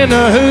spot in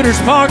the Hooters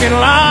parking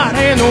lot,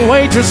 and the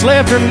waitress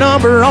left her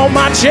number on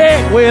my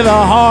check with a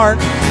heart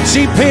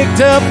she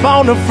picked up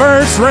on the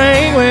first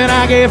ring when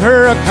I gave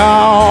her a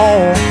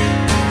call.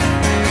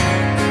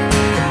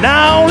 And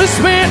I only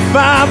spent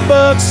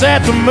 $5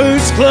 at the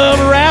Moose Club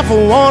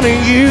raffle, one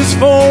used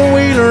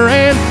four-wheeler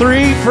and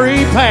 3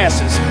 free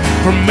passes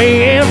for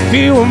me and a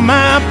few of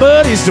my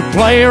buddies to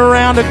play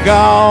around the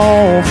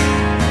golf.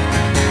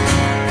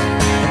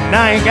 And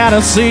I ain't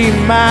gotta see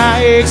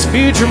my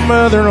ex-future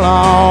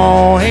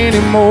mother-in-law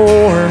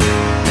anymore.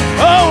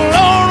 Oh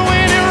Lord,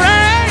 when it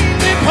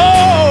rains it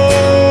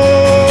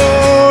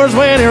pours.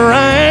 When it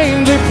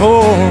rains it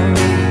pours.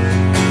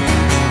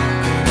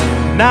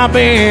 And I've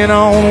been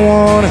on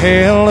one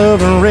hell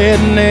of a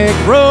redneck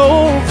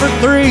road for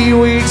 3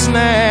 weeks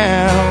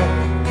now.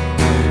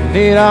 And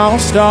it all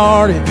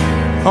started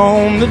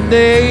on the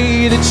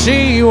day that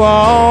she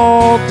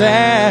walked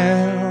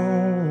out.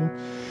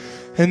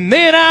 And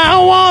then I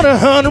won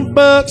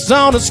 $100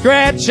 on a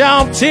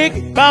scratch-off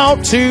ticket,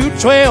 bought 2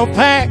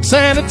 12-packs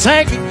and a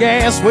tank of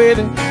gas with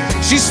it.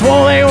 She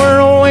swore they were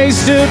a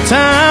waste of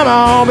time,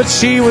 oh, but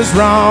she was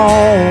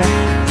wrong.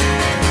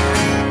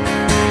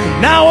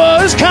 And I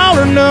was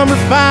caller number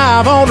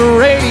 5 on the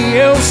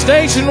radio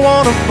station,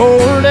 won a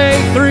 4-day,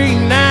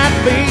 3-night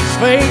beach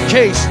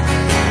vacation.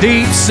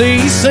 Deep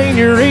sea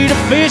senorita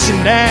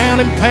fishing down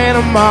in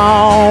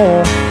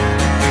Panama.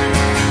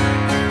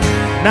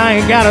 And I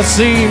ain't gotta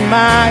see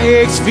my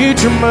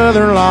ex-future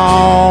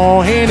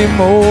mother-in-law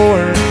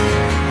anymore.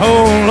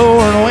 Oh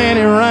Lord, when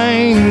it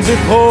rains it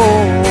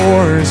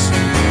pours.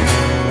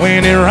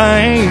 When it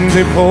rains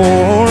it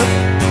pours.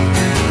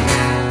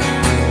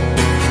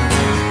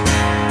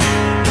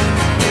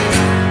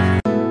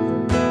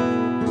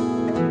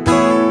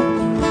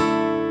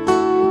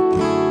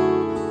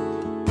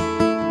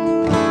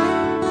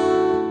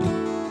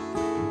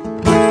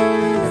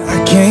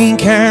 Can't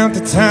count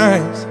the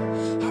times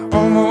I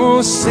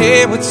almost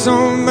said what's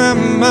on my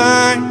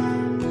mind,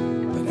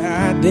 but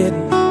I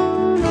didn't.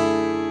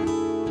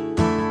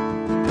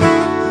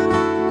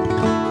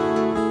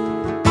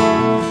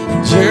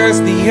 And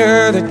just the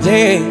other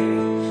day, I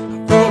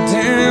wrote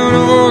down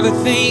all the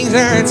things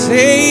I'd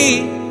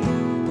say,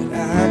 but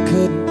I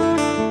couldn't.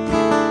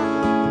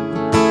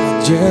 I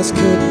just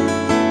couldn't.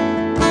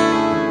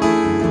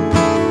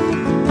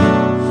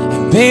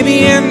 And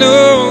baby, I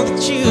know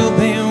that you've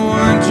been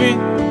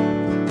wondering.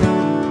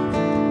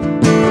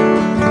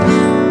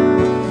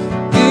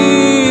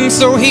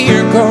 So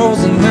here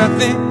goes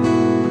nothing,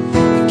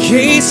 in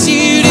case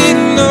you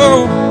didn't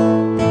know.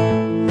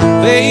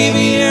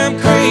 Baby, I'm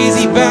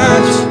crazy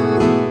about you,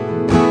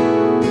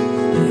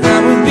 and I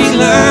would be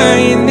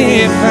lying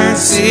if I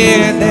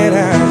said that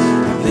I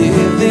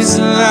live this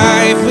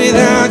life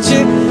without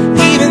you.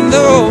 Even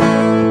though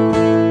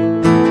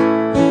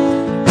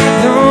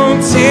I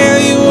don't tell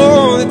you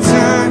all the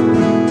time,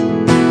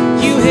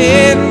 you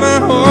had my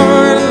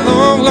heart a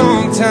long,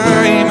 long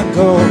time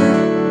ago.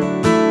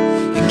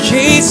 In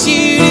case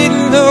you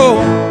didn't know,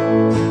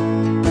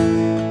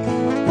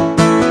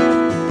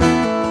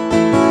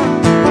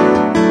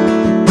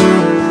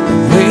 the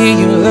way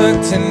you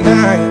look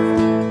tonight,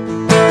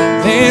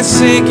 that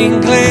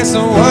second glass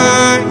of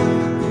wine,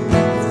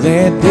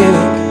 that did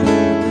it.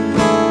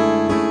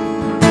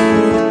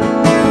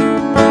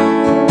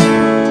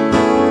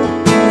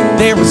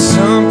 There was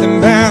something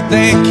about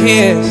that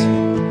kiss,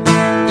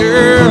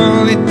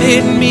 girl, it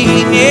didn't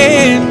mean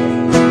it.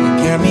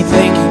 It got me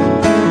thinking.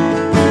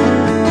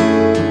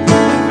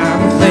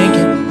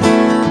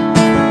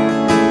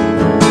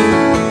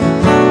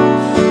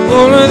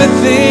 All of the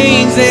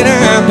things that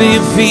I've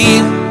been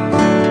feeling.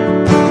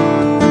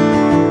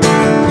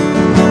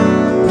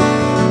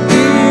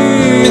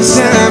 It's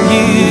time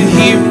you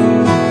hear it.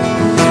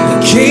 In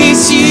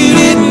case you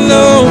didn't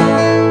know,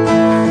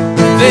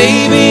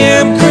 baby,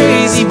 I'm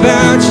crazy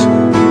about you,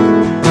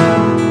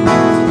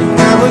 and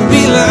I would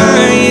be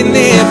lying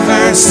if I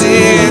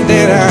said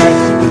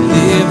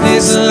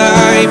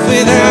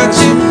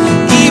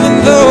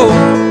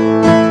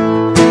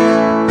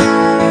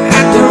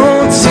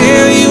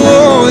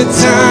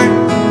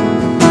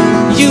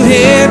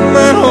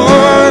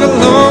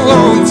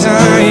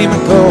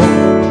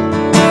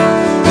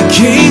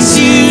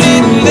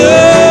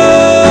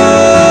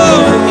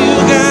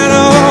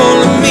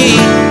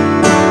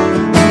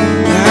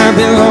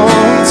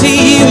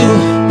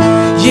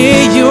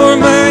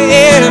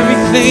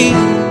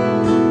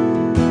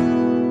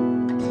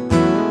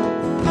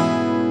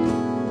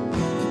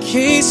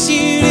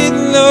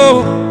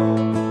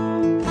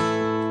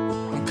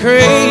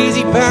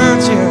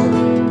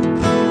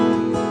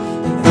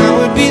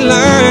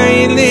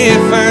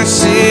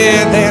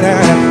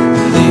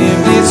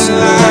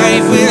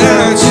life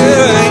without you.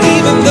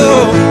 Even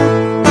though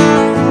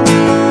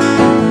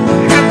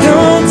I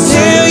don't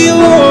tell you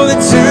all the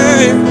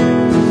time,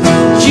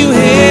 you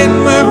had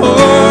my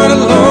heart a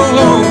long,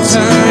 long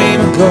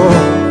time ago.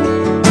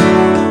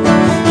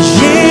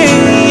 Yeah,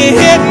 you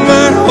had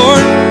my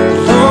heart a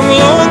long,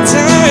 long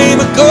time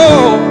ago.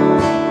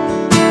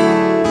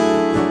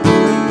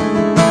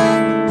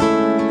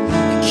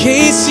 In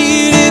case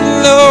you didn't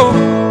know,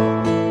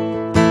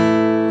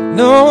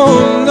 no,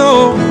 no.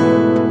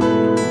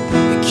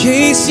 In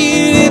case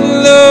you didn't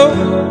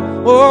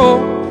know, oh,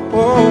 oh,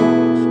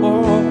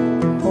 oh,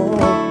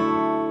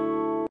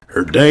 oh.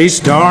 Her day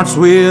starts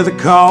with a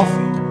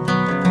coffee,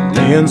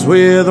 ends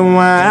with a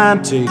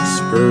wine. Takes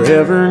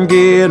forever in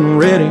getting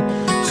ready,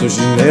 so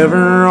she's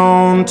never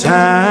on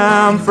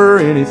time for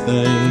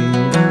anything.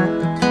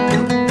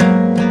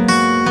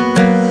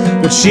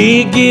 When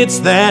she gets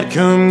that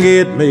come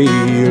get me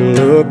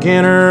look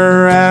in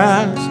her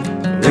eyes,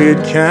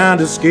 it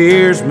kinda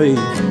scares me,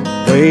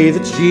 the way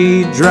that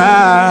she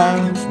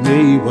drives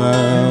me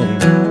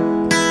wild.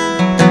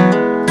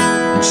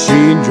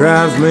 She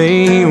drives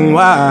me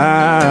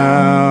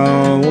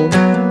wild.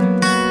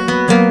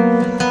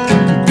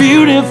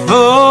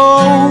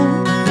 Beautiful,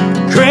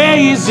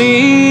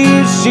 crazy,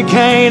 she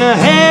can't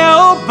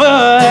help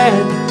but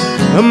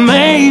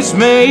amaze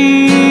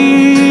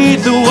me.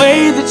 The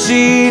way that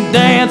she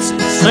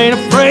dances, ain't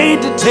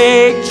afraid to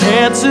take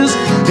chances,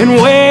 and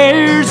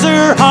wears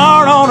her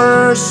heart on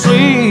her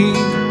sleeve.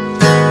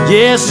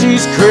 Yeah,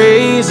 she's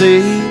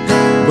crazy,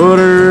 but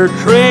her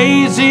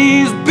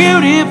crazy's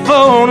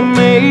beautiful to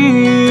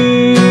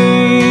me.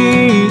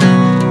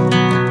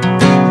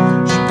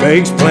 She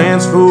makes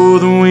plans for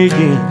the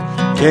weekend,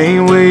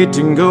 can't wait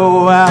to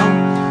go out,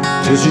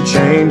 till she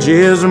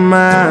changes her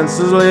mind,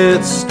 says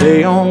let's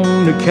stay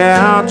on the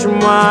couch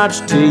and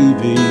watch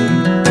TV.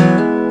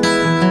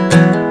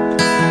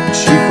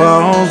 She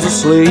falls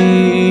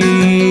asleep.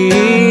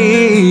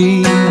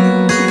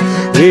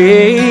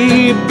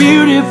 Hey,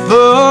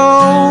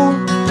 beautiful,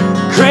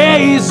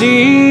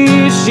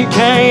 crazy, she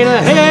can't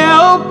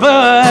help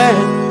but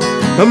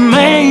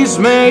amaze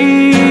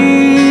me.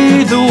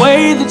 The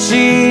way that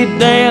she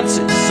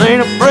dances,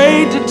 ain't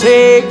afraid to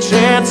take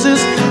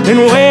chances, and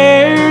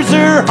wears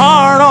her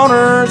heart on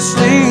her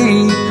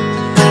sleeve.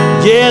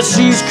 Yeah,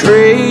 she's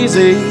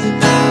crazy,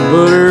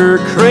 but her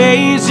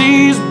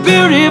crazy's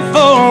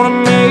beautiful to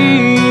me.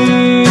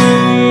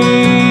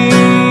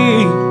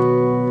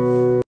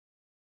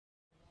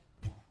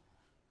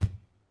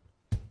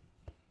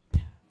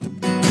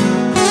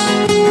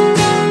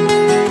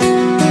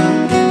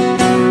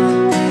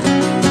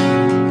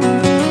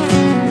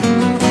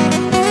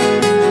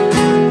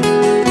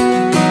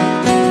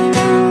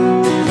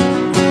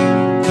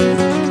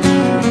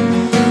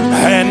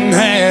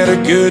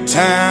 Good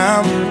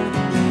time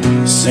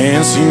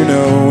since you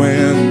know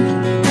when.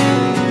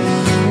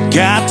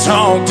 Got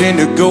talked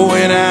into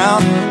going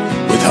out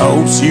with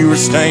hopes you were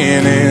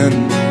staying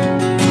in.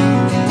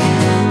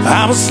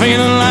 I was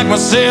feeling like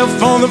myself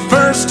for the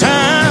first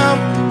time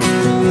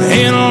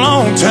in a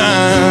long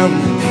time,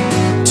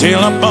 till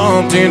I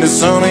bumped into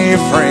some of your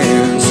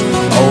friends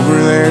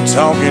over there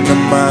talking to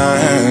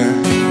mine.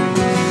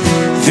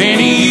 Then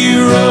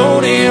you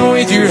rode in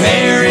with your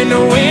hair in the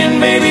wind,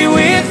 baby,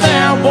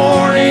 without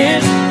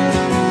warning.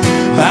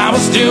 I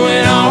was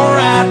doing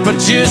alright, but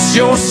just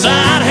your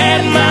side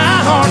had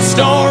my heart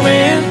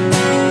storming.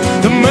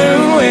 The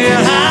moon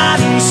went high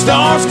and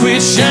stars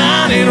quit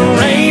shining.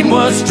 Rain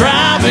was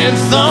driving,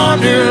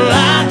 thunder,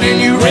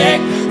 lightning. You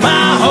wrecked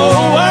my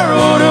whole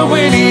world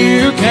when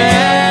you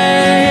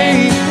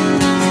came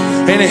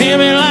and hit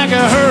me like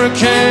a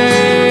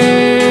hurricane.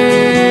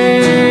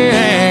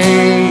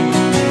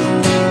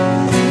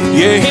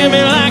 You hit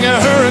me like a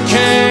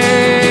hurricane.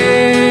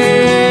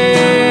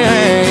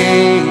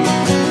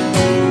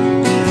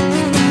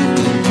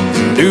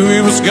 Knew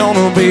it was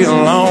gonna be a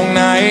long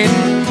night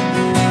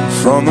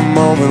from the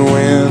moment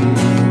when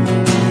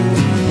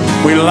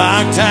we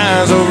locked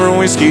eyes over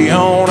whiskey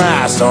on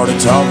ice, started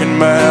talking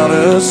about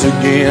us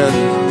again.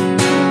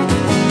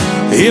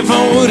 If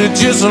I would've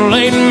just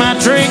laid my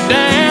drink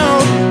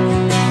down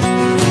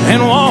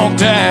and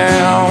walked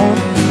out,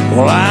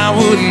 well, I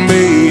wouldn't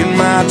be in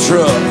my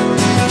truck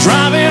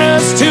driving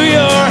us to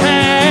your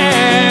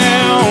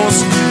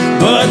house.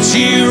 But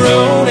you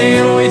rode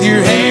in with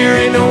your hair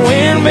in the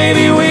wind,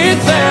 baby,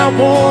 without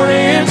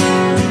warning.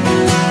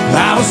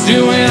 I was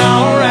doing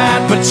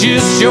alright, but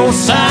just your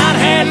side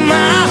had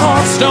my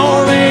heart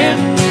storming.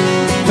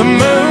 The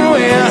moon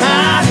went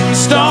high and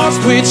stars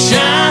quit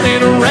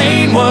shining.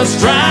 Rain was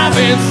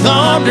driving,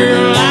 thunder,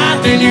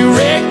 lightning. You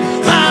wrecked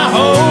my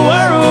whole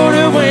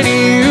world when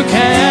you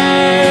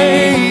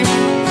came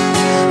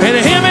and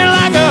hit me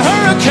like a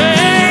hurricane.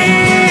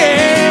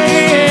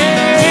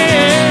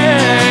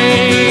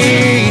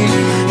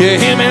 You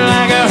hit me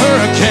like a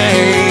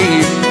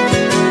hurricane.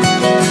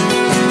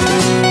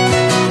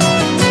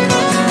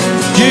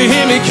 You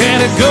hit me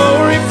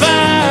Category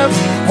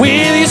 5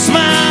 with your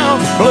smile,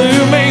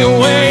 blew me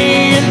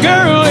away. And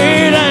girl,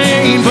 it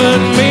ain't but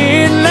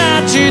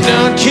midnight, you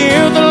done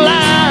killed the light.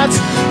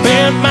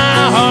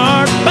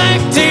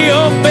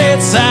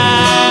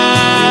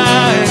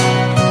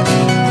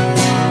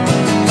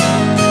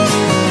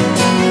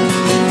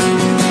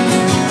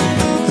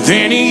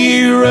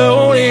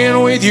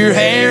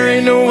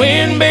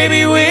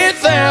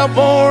 felt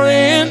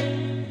boring.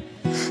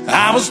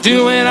 I was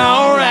doing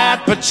alright,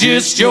 but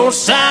just your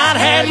sight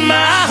had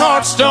my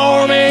heart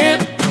storming.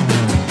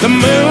 The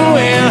moon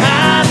went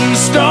high and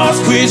stars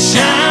quit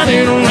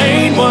shining.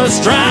 Rain was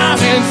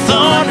driving,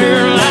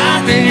 thunder,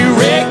 lightning. You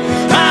wrecked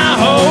my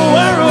whole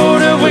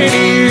world when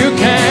you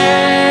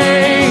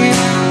came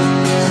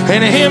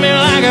and it hit me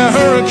like a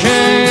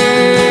hurricane.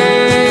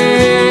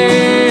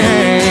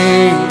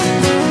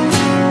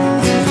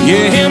 You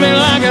hit me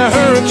like a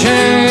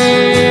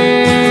hurricane.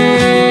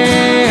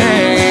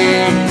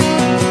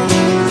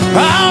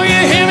 Oh,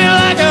 you hit me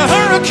like a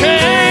hurricane.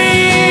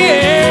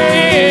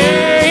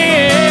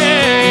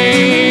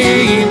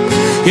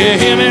 You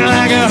hit me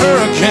like a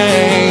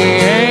hurricane.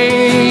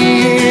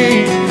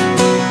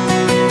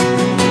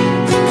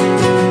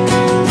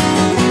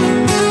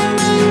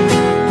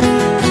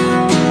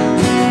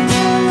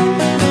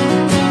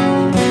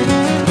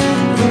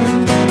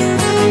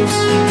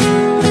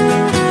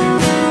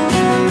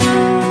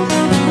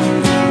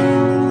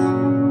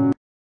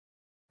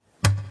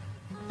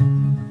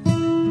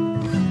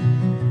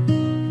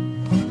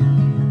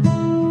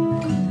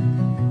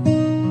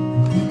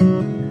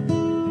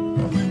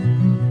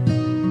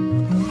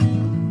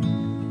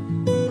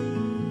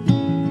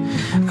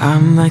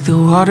 I'm like the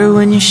water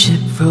when your ship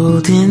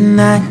rolled in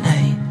that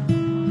night.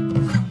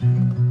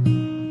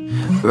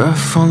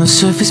 Rough on the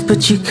surface,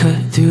 but you cut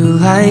through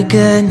like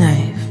a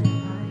knife.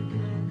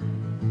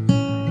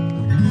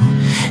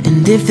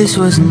 And if this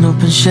was an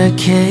open shut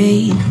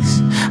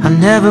case, I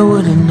never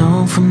would have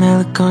known from that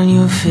look on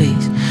your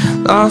face.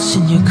 Lost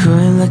in your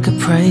current like a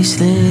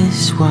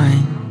priceless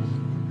wine.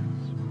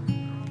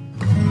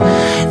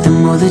 The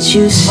more that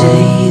you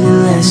say, the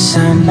less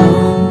I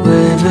know.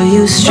 Wherever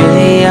you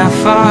stray, I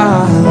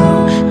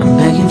follow. I'm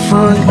begging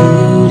for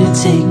you to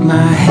take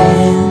my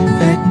hand,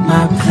 back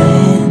my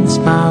plans,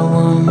 my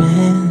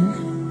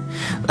woman.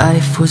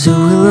 Life was a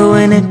willow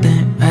and it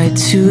bent right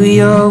to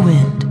your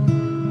wind.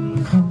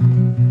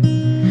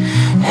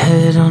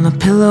 Head on a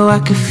pillow, I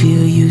could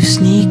feel you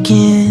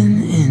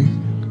sneaking in.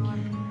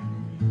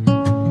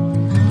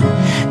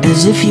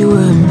 As if you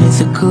were a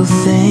mythical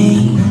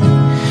thing,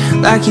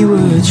 like you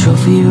were a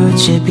trophy or a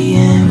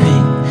champion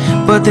ring.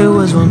 But there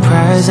was one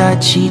prize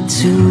I'd cheat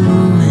to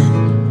win.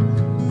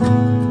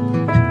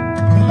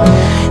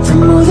 The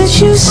more that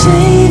you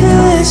say, the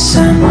less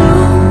I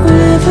know.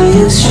 Wherever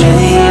you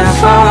stray, I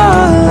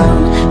follow.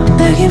 I'm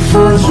begging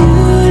for you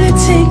to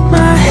take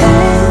my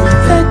hand,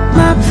 back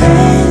my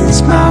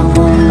plans, my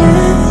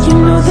woman. You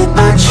know that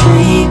my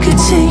train could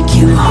take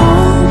you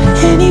home.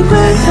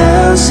 Anywhere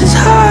else is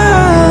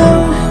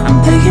hollow. I'm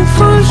begging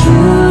for you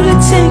to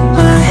take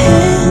my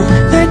hand,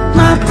 back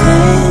my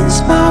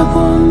plans, my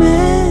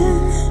woman.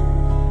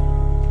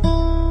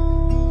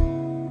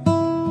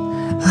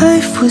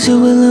 Life was a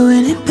willow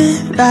and it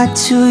bent right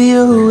to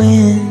your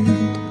wind.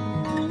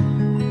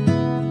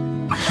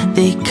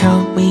 They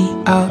count me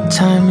out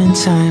time and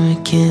time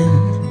again.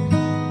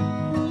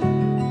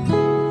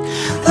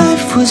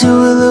 Life was a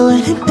willow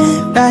and it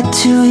bent right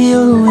to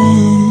your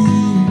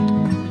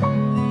wind.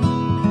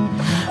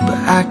 But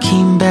I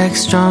came back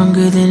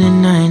stronger than a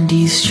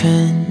 90s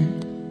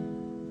trend.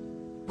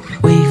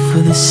 Wait for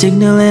the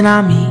signal and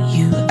I'll meet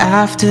you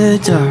after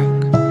dark.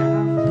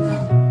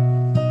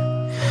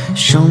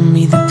 Show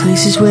me the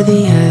places where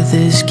the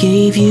others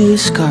gave you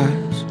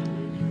scars.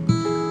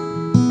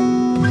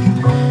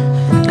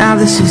 Now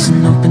this is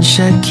an open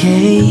shut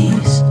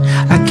case.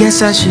 I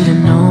guess I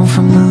should've known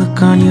from the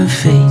look on your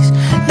face.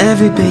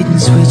 Every bait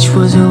and switch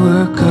was a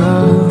work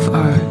of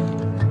art.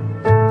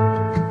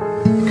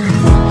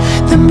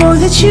 The more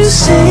that you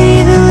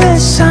say, the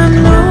less I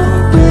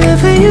know.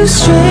 Wherever you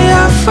stray,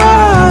 I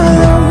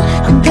follow.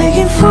 I'm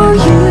begging for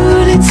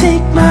you to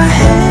take my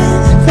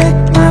hand, back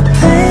my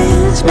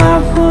plans, my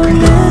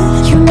woman.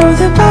 You know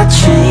that my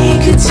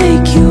train could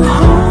take you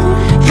home.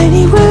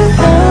 Anywhere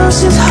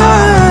else is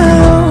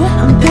hollow.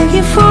 I'm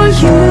begging for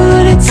you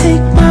to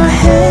take my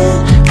hand,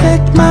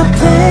 back my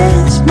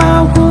plans,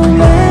 my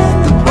woman.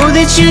 The more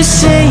that you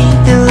say,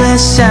 the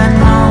less I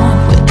know.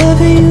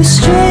 Wherever you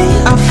stray,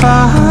 I'll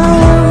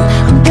follow.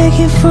 I'm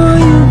begging for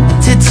you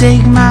to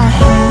take my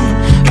hand,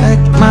 back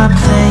my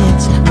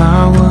plans,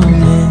 my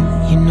woman.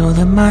 You know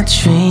that my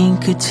train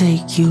could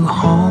take you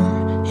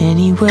home.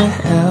 Anywhere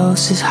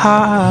else is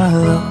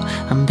hollow.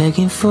 I'm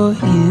begging for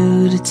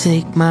you to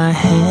take my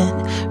hand,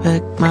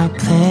 back my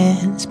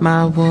plans,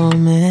 my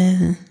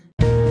woman.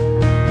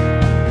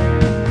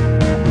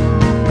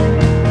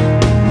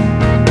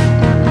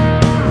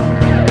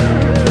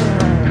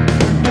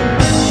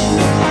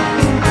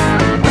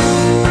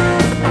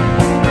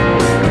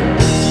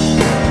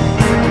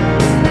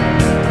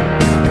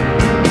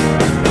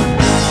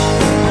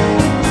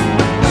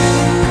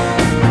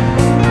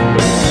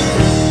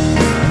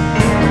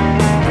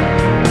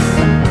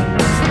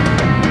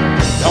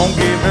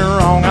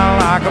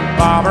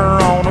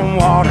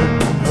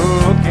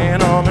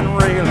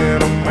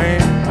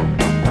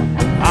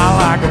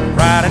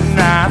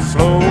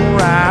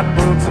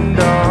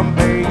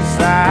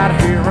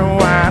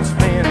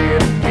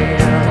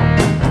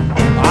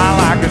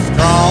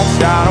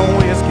 Shot of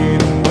whiskey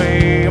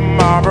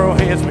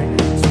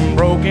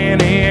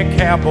walking in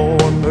cowboy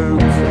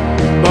boots.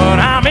 But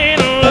I'm in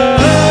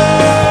love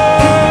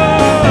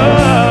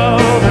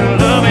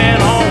and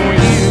loving on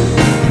you.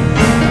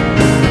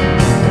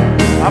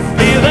 I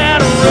feel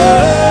that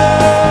rush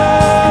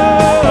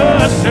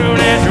as soon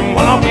as you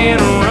walk in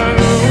a room.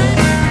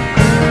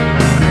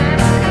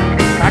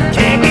 I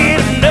can't get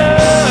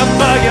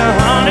enough of you,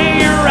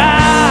 honey. You're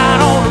right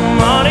on the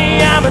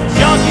money. I'm a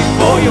junkie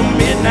for your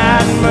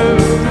midnight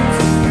moves.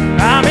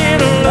 I'm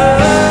in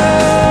love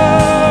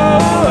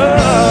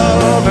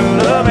and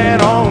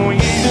loving on you.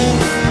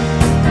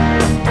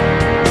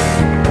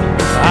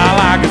 I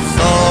like a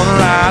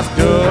sunrise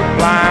duck,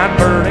 blind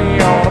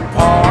birdie on a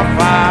par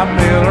 5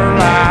 Miller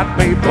Lite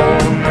before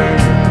the moon.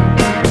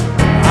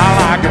 I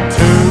like a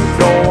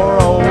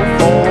 2-door old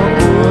Ford,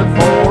 wood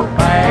Ford,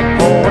 back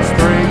porch,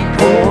 3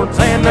 chords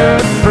and the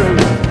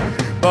truth.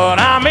 But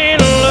I'm in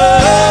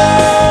love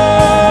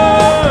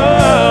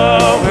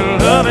and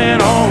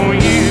loving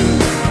on you.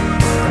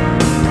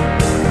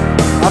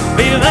 I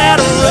feel that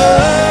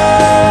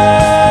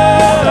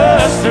rush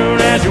as soon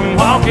as you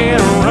walk in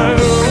a room.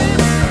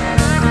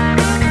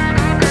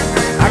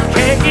 I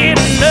can't get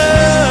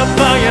enough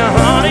of you,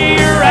 honey.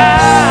 You're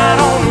right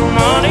on the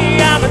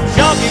money. I'm a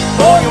junkie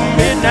for your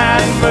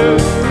midnight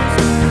moves.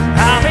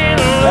 I'm in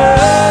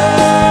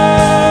love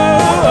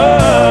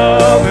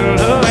and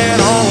loving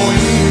on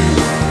you.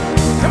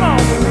 Come on.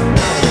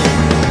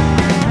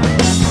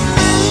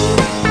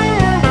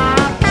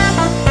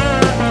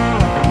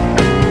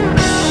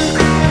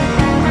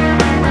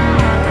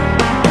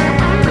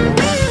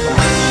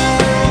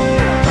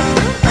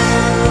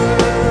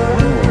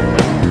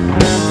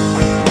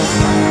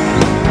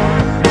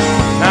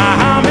 Now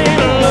I'm in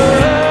love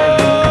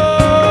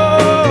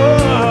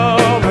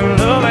and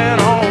loving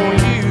on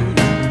you.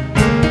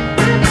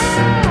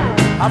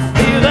 I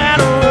feel that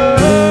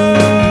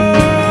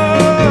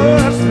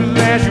rush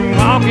as you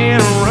walk in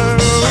a room.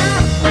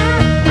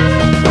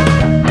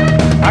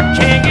 I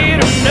can't get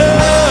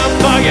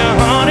enough of you,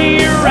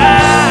 honey. You're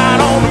right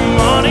on the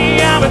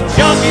money. I'm a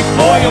junkie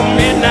for your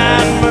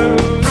midnight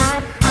moves.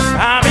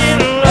 I'm in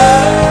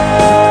love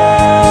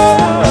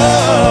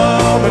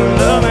and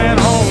loving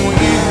on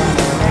you.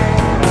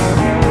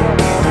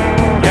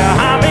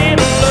 Yeah, I'm in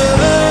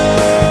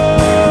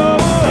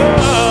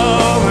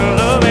love and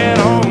loving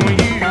on you.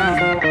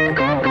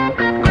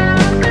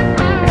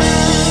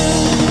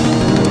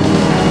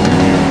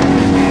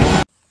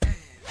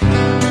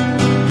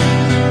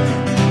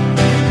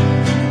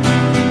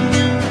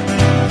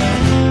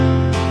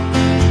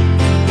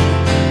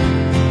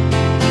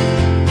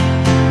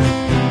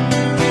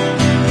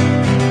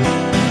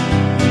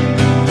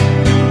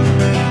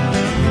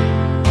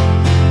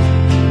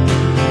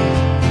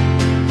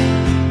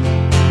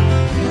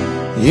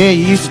 Yeah,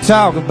 you used to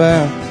talk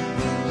about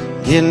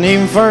getting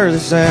even further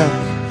south,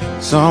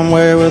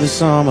 somewhere where the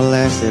summer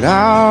lasted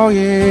all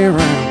year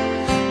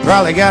round.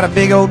 Probably got a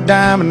big old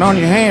diamond on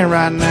your hand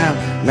right now,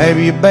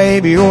 maybe a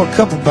baby or a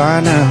couple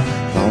by now.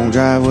 Long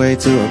driveway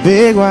to a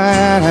big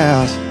white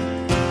house.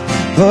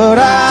 But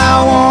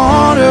I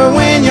wonder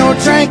when you're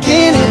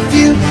drinking if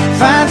you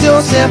find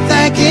yourself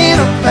thinking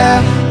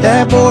about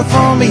that boy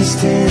from East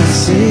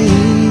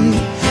Tennessee.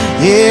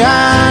 Yeah,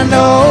 I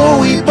know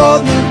we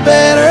both knew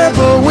better,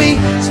 but we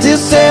still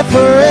said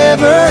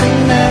forever.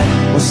 And that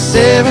was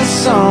 7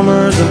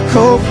 summers of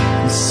coke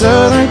and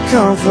southern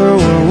comfort,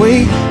 where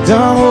we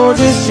done were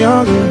just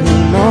younger,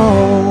 who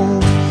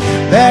knows.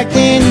 Back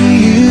then you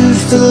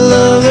used to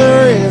love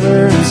the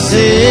river and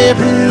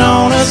sipping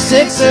on a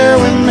sixer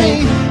with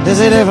me. Does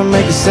it ever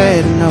make you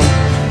sad to know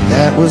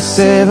that was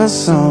 7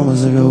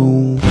 summers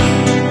ago?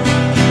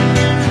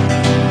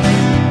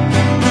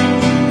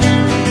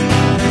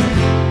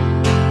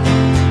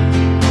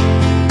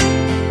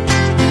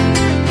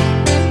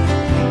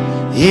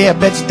 Yeah, I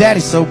bet your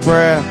daddy's so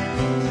proud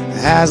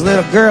how his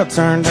little girl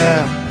turned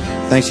out.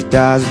 Thinks she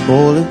dies a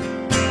bullet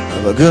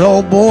of a good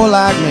old boy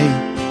like me.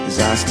 As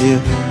I still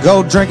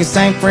go drinking,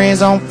 same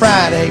friends on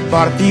Friday.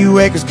 Bought a few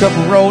acres,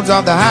 couple roads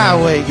off the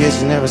highway.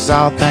 Guess you never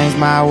saw things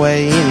my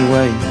way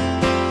anyway.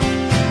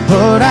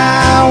 But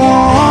I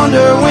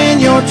wonder when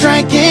you're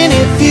drinking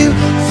if you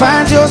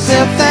find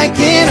yourself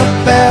thinking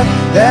about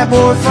that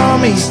boy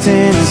from East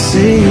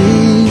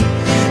Tennessee.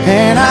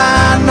 And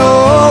I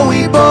know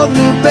we both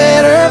knew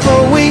better,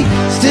 but we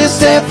still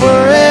said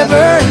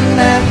forever. And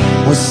that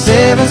was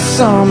 7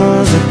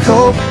 summers of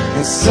coke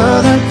and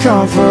southern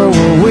comfort,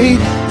 where we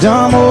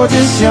dumb or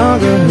just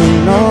younger,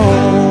 who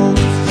knows.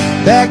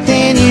 Back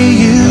then you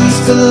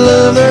used to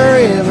love the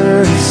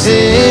river and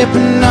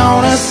sipping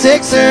on a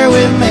sixer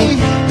with me.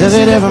 Does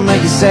it ever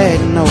make you sad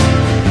to know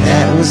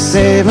that was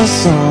 7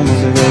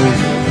 summers ago?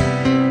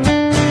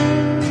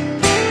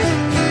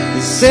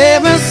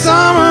 7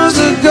 summers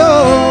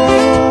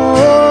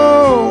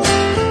ago,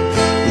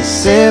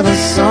 7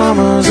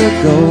 summers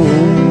ago.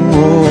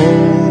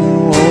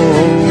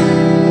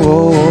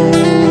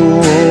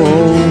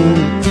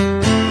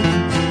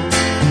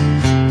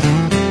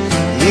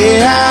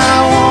 Yeah, I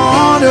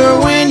wonder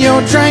when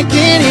you're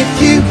drinking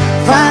if you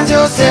find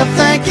yourself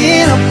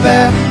thinking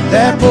about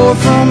that boy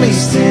from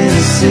East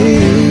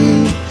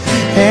Tennessee.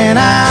 And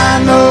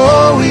I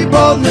know we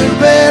both knew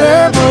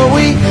better, but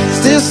we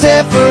still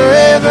said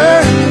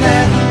forever. And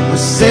that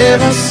was 7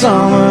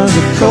 summers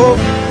of cold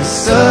and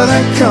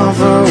southern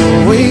comfort.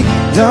 Were we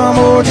dumb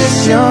or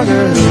just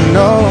younger? Who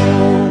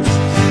knows?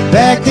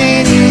 Back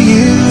then you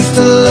used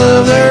to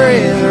love the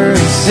river,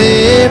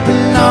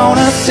 sipping on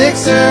a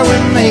sixer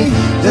with me.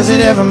 Does it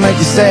ever make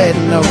you sad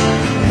to know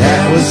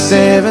that was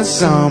 7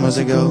 summers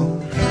ago?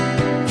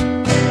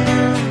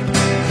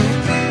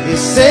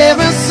 It's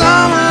 7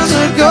 summers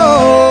ago,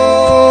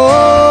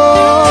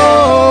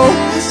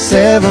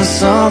 7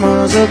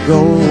 summers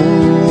ago.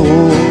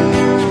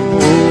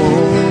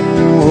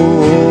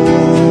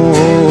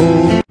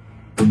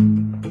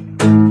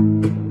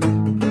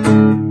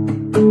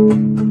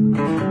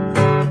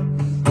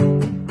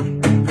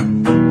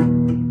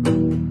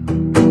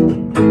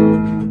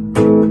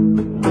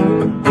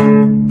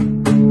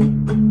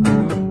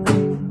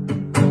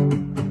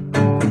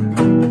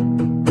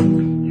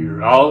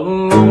 All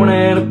alone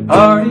at a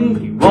party,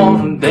 you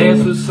wanna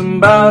dance with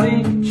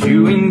somebody, but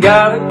you ain't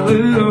got a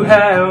clue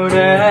how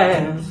to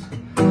ask.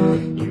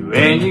 You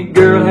and your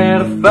girl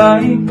had a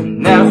fight, and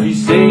now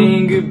she's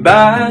saying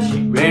goodbye. She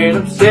ran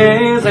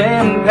upstairs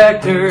and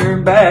packed her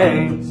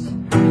bags.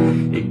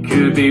 It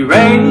could be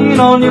raining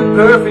on your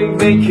perfect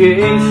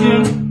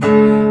vacation.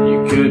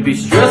 You could be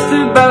stressed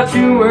about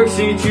your work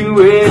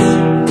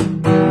situation.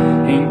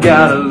 Ain't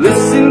gotta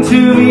listen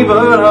to me,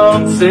 but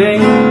I'm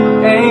saying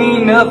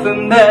ain't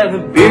nothing that a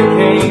beer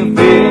can't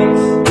fix.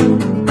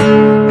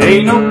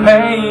 Ain't no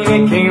pain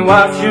it can't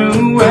wash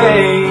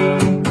away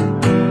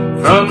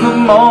from the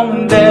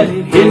moment that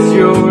it hits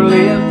your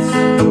lips.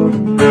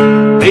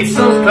 Makes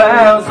those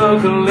clouds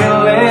look a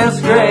little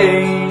less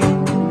gray.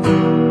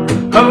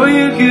 Oh,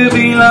 you could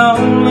be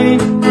lonely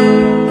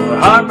or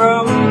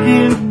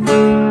heartbroken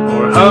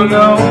or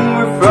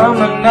hungover from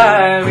the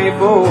night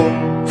before.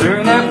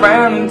 Turn that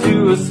frown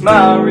into a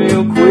smile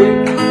real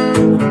quick.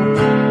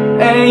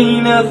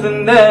 Ain't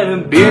nothing that a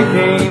beer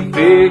can't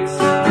fix.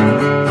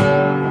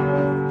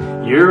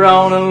 You're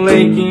on a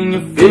lake and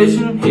you're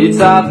fishing. It's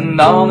hot and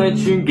all that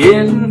you're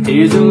getting.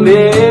 Here's a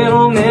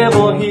little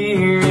nibble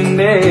here and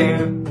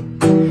there.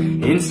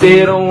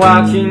 Instead of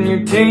watching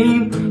your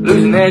team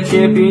losing that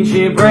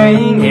championship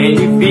ring, and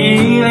you're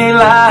feeling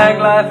like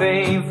life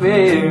ain't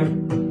fair.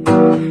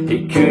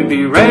 It could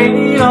be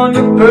raining on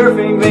your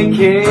perfect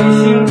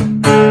vacation.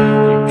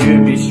 You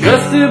could be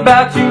stressed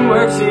about your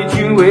work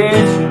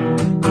situation.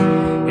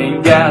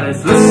 Ain't gotta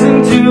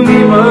listen to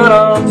me, but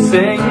I'm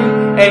saying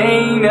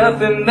ain't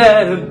nothing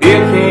that a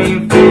beer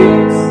can't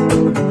fix.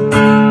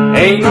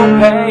 Ain't no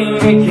pain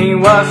it can't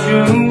wash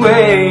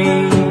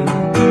away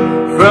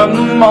from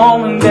the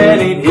moment that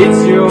it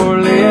hits your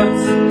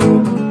lips.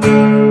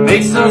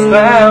 Makes those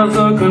clouds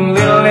look a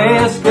little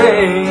less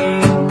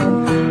gray.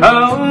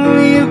 Oh,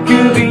 you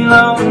could be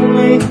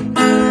lonely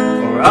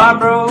or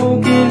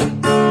heartbroken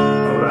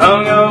or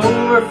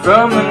hungover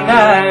from the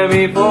night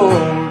before.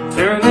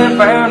 Turn that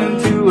frown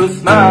into a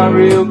smile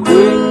real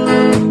quick.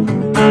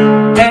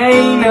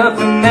 Ain't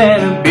nothing that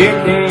a beer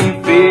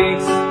can't fix.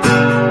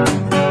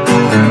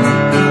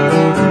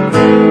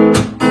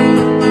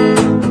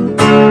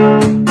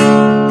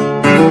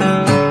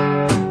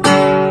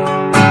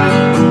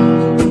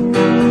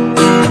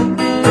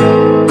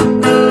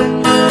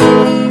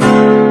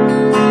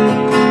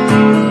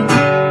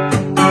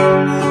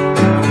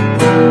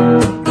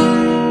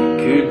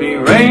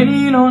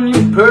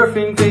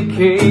 Perfect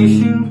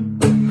vacation.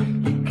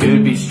 You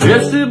could be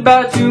stressed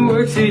about your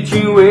work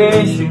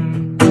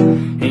situation.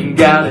 Ain't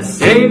gotta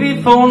save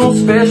it for no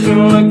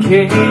special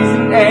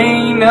occasion.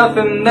 Ain't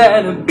nothing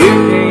that a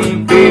beer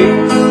can't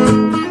fix.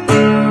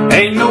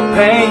 Ain't no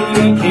pain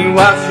it can't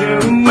wash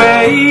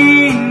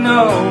away,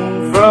 no,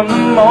 from the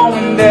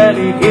moment that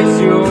it hits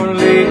your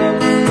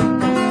lips.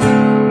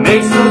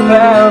 Makes those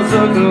clouds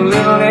look a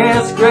little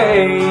less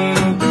gray.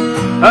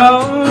 Oh,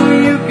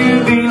 you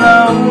could be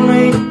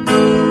lonely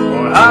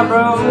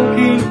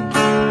heartbroken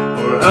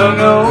or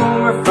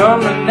hungover from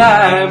the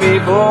night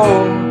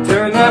before.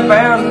 Turn that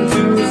frown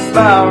into a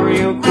smile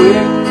real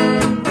quick.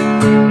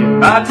 It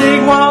might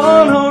take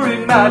 1 or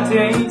it might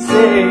take 6.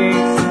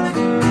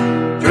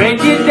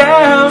 Drink it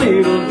down,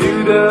 it'll do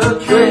the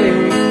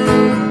trick.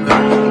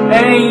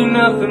 Ain't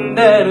nothing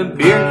that a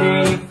beer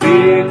can't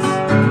fix.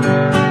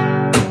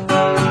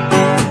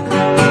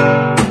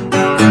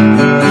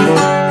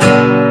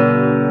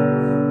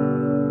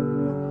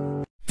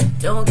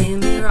 Don't get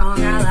me wrong,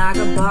 I like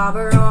a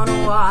bobber on the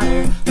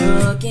water,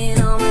 hooking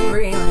them and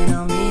reeling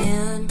them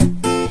in.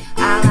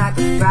 I like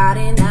a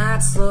Friday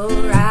night slow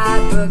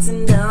ride, booked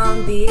and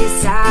done,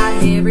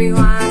 beside every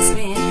wine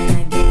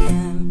spinning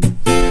again.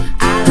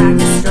 I like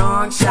a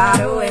strong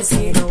shot of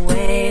whiskey, the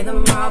way the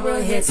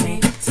Marlboro hits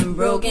me, some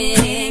broken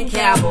in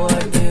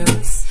cowboy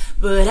boots.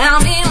 But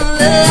I'm in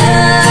love,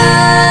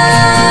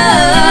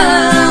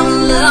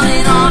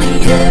 loving on you.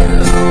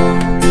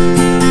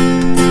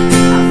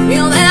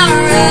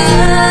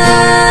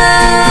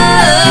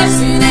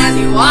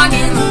 Walk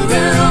in the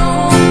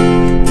room,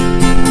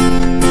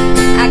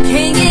 I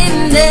can't get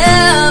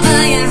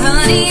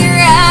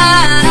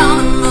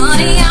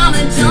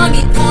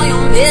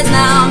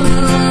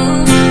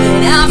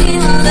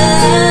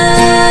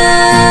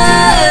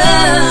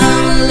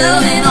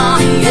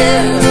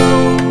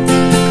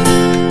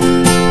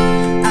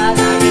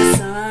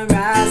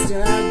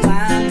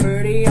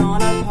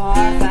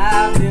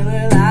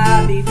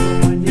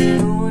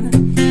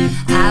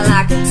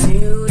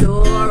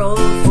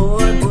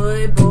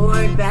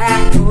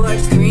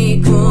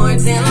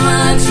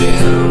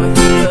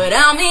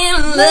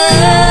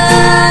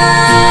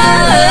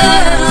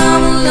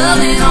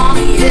loving on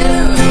you.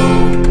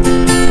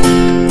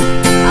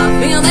 I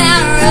feel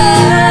that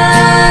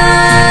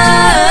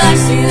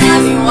rush soon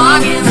as you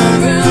walk in the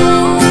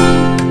room.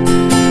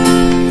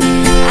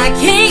 I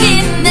can't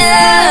get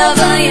enough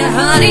of you,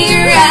 honey.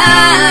 You're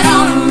right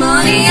on the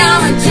money.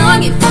 I'm a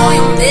junkie for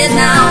your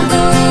midnight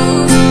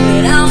blues,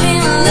 but I'm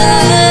in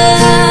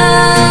love,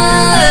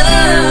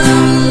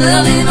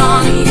 loving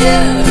on you.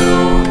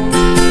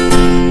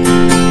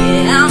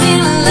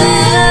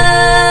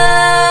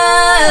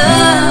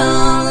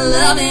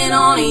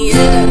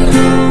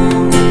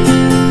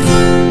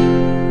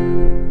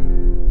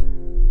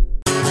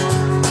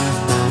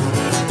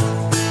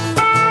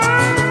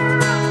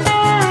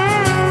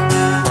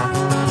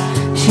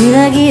 Should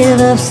I give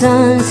up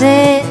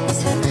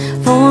sunsets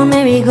for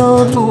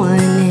marigold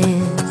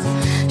mornings?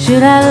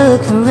 Should I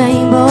look for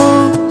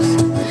rainbows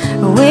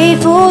or wait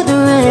for the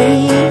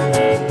rain?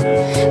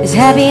 Is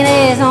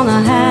happiness on the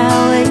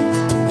highway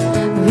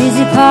or is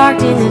it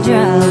parked in the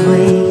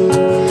driveway?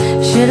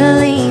 Should I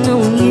lean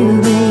on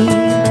you, babe,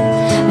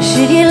 or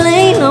should you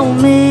lean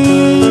on me?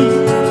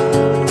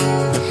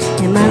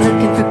 Am I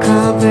looking for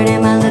comfort?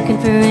 Am I looking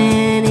for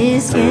an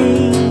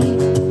escape?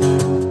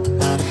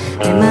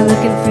 Am I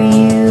looking for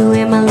you?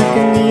 Am I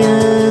looking the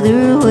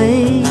other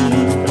way?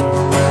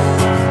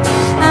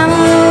 I'm a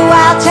little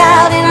wild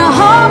child in a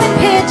home and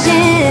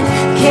pitching,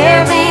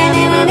 caravan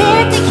in an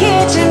empty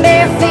kitchen,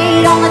 bare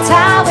feet on the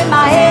tile with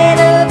my head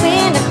up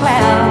in the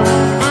clouds.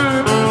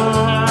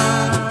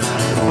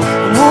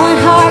 One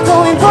heart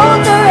going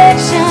both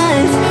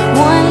directions,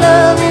 one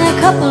love and a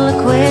couple of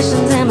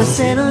questions. Am I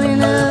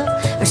settling up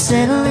or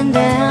settling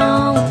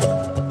down?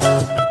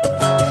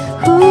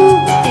 Ooh,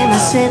 am I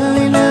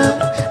settling up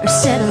or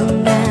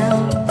settling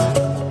down?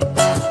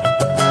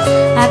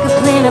 I could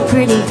plant a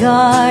pretty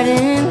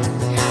garden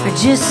or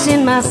just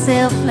send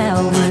myself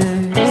flowers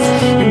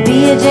and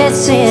be a jet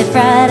set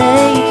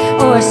Friday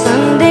or a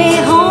Sunday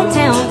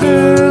hometown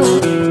girl.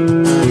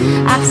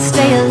 I could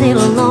stay a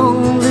little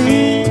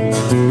lonely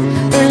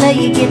or let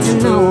you get to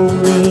know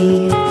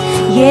me.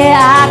 Yeah,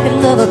 I could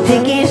love a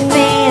picket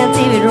fence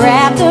if it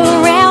wrapped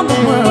around the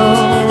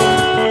world.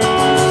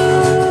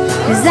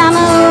 'Cause I'm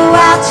a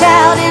wild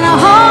child in a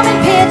home and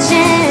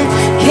pitching,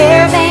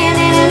 caravan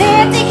in an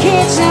empty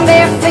kitchen,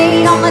 bare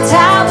feet on the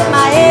tile with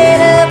my head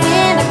up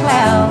in the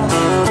clouds.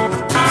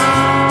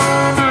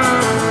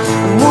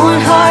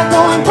 One heart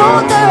going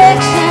both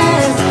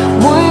directions,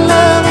 one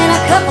love and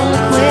a couple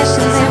of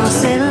questions. Am I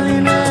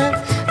settling up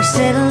or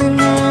settling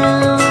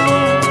down?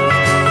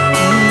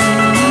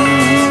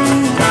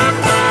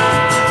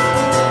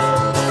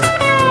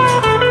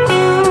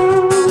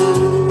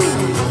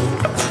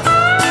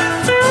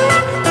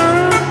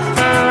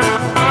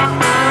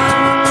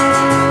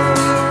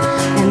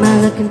 Am I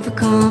looking for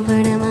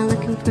comfort? Am I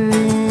looking for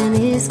an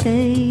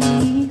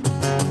escape?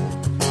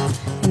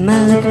 Am I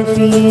looking for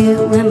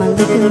you? Am I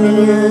looking the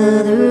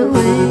other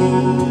way?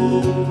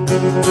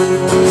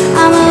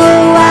 I'm a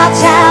little wild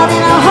child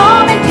in a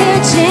home and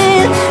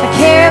pitching, a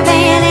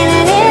caravan in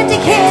an empty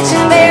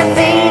kitchen, bare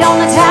feet on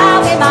the tile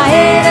with my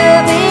head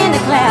up in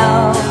the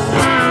clouds.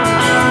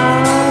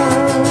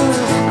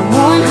 I'm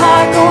one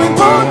heart going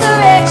both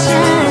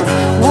directions,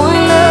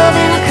 one love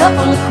and a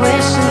couple of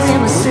questions.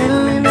 Am I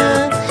settling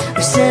up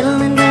or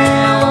settling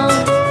down?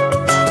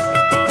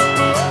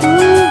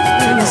 Ooh,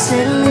 am I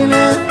settling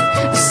up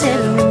or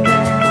settling down?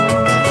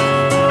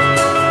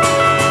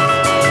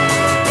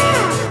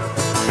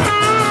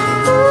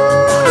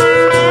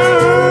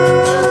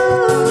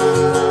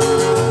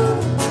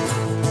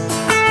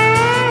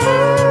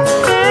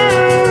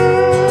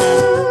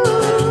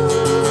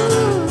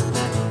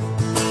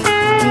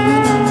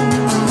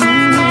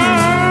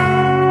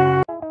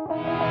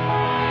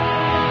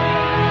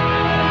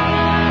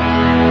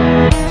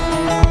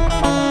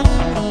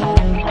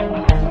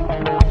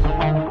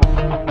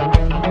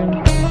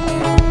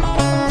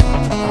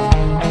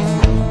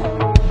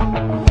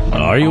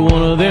 Are you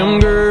one of them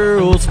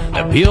girls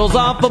that peels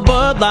off a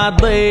Bud Light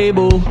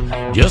label?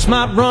 Just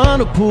might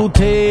run a pool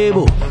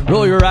table.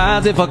 Roll your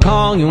eyes if I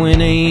call you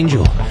an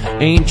angel.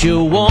 Ain't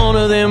you one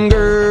of them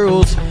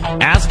girls?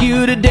 Ask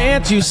you to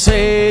dance, you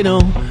say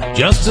no,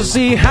 just to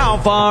see how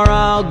far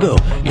I'll go.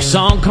 Your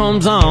song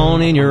comes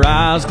on and your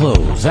eyes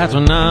close. That's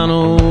when I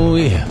know,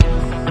 yeah,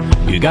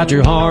 you got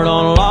your heart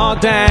on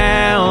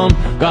lockdown.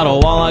 Got a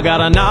wall I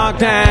gotta knock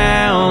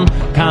down.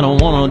 Kinda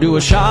wanna do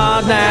a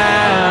shot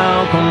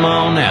now. Come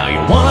on now,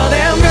 you're one of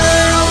them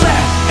girls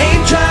that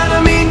ain't trying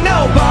to meet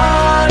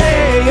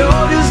nobody.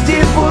 You're just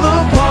here for the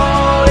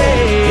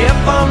party.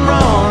 If I'm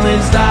wrong, then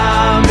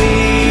stop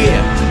me.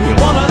 You're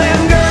one of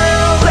them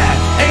girls that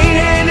ain't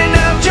handing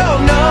out your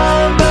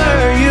number.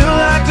 You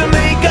like to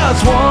make us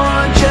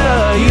want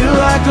ya. You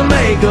like to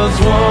make us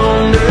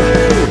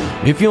wonder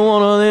if you're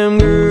one of them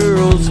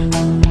girls.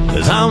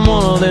 'Cause I'm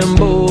one of them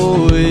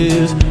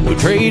boys who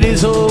trade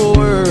his whole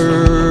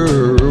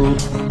world.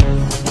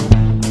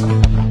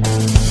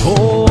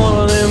 Oh, one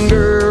of them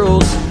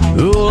girls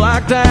who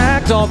like to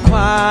act all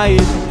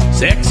quiet,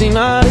 sexy,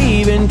 not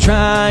even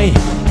trying.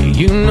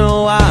 You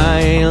know I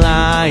ain't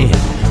lying.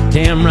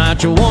 Damn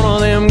right you're one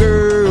of them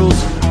girls.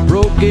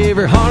 Broke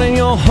every heart in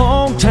your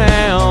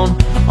hometown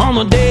on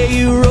the day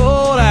you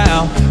rolled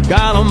out.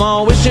 Got them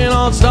all wishing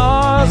on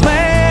stars,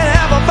 man.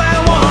 Have I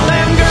found one of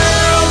them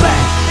girls that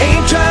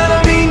ain't trying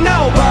to be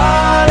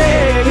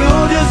nobody?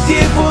 You're just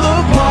here for the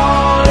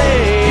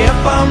party.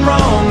 If I'm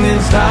wrong, then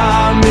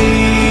stop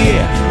me.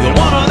 You're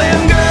one of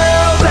them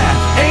girls that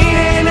ain't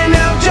handing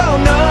out your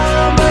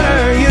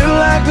number. You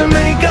like to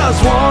make us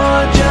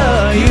want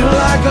ya. You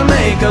like to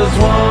make us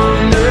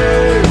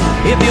wonder.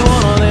 If you're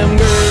one of them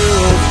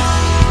girls,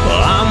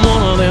 well, I'm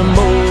one of them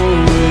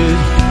boys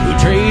who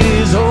trade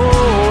his whole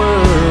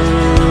world.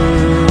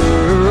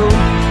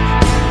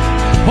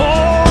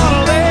 Oh, one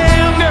of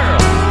them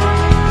girls.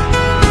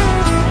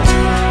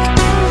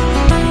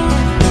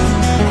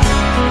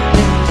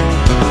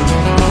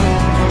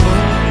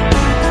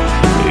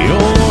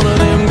 You're one of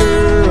them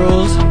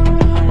girls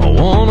I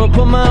wanna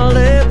put my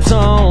lips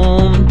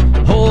on,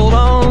 hold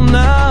on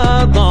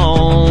night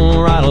long,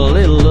 write a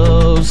little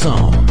love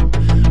song.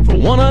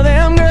 One of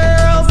them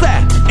girls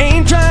that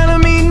ain't trying to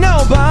meet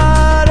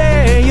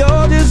nobody.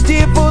 You're just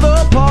here for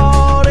the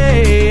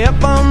party.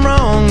 If I'm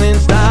wrong, then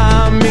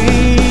stop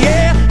me.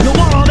 Yeah, you're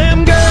one of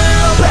them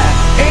girls that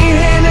ain't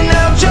handing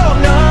out your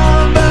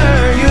number.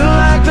 You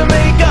like to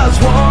make us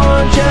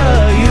want ya.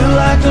 You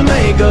like to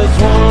make us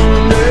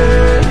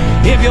wonder.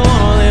 If you're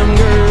one of them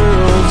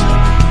girls,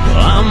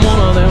 well, I'm one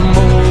of them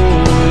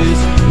boys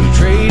who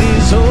trade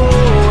his whole world.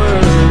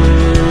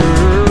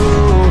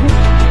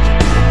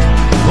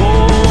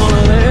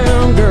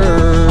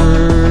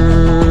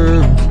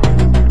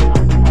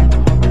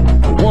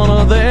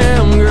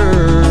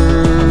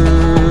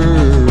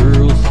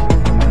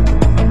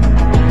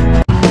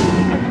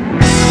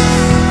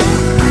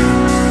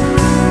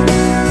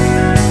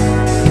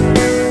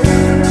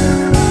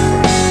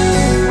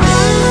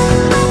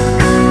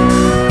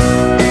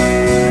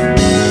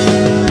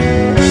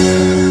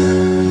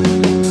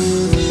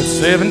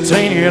 At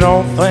 17, you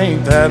don't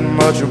think that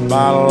much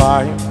about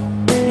life.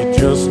 You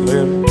just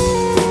live it.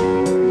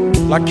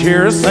 Like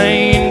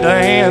kerosene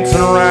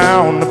dancing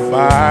around the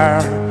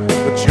fire,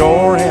 but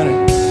you're in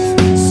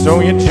it, so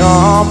you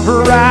jump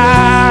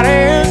right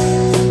in.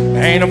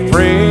 Ain't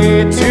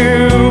afraid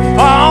to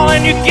fall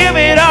and you give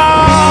it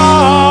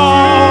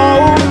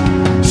all.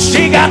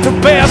 She got the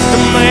best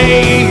of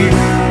me.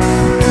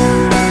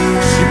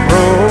 She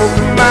broke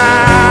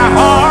my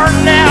heart,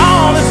 now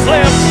all that's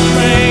left of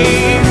me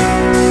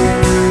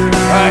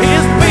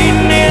is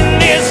beating in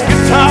this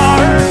guitar.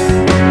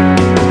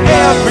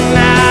 Every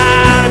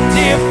night a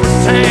different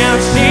town,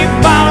 she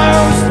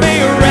follows me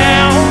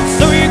around,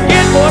 so you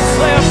get what's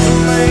left of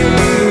me.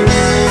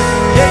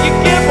 Yeah, you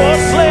get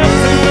what's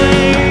left of me,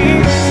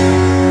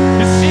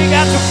 'cause she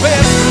got the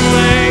best of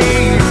me.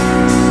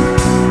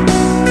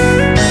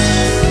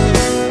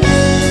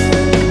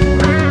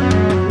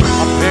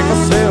 I pick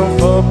myself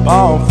up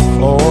off the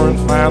floor and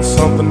find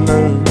something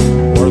new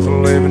worth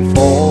living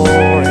for.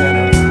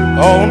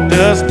 Old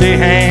dusty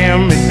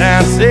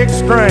hand-me-down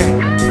 6-string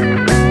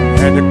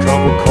and a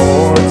couple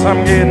chords.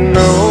 I'm getting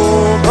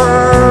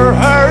over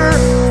her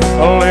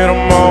a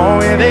little more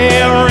with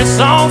every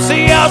song.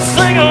 See, I'll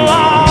sing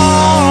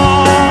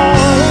along.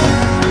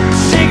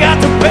 She got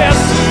the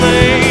best of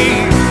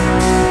me.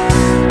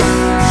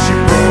 She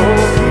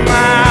broke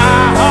my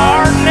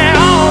heart, now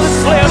all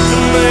that's left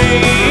of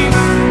me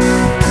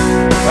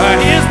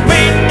is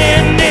beating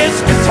in this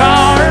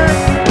guitar.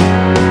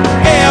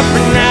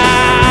 Every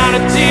night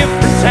a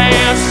different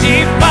town, she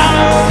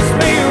follows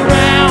me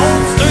around,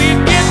 so you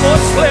get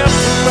what's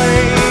left of me.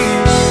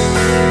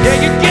 Yeah,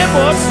 you get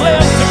what's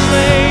left of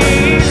me,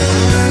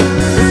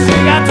 'cause she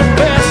got the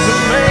best of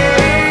me.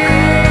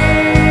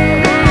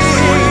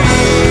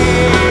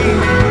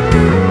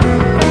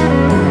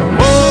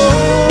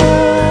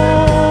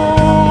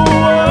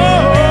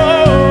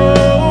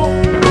 Whoa,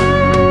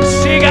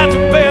 she got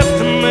the best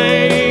of me.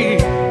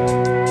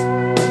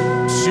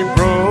 She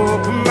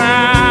broke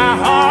my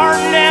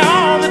heart, now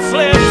all that's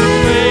left of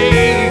me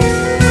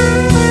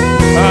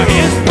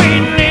is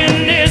beating in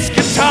this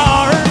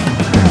guitar.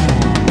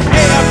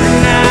 Every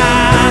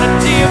night a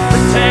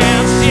different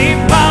town, she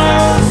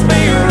follows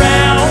me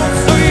around,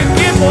 so you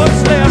get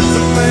what's left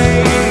of me.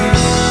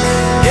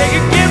 Yeah,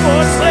 you get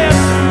what's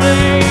left of me,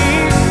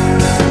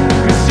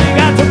 'cause she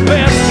got the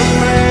best of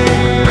me.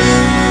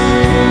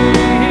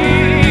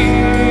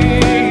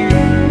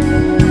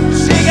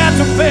 She got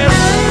the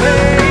best of me.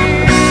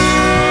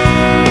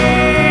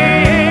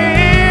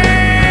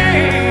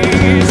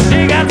 She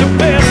got the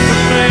best of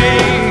me.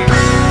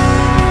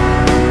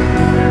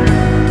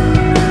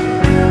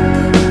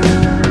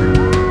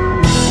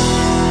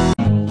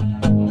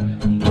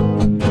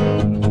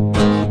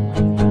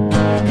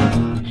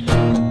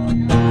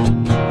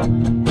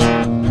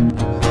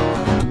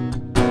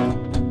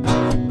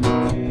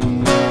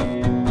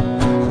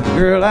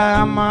 Girl,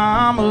 our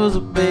mama's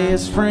the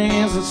best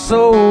friends, and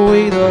so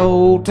we the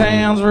whole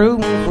town's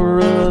rooting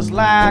for us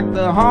like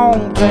the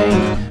home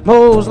team.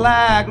 Most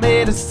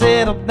likely to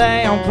settle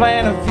down,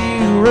 plant a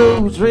few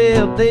roots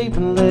real deep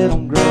and let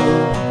them grow.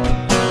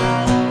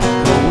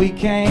 But we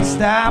can't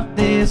stop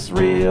this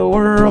real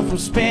world from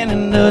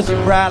spinning us.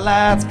 Your bright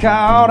lights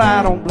caught,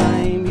 I don't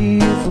blame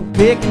you for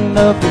picking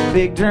up your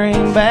big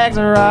dream bags.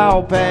 Are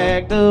all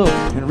packed up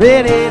and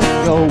ready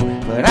to go.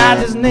 But I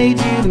just need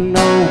you to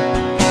know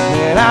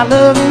that I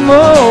love you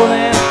more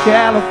than a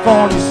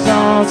California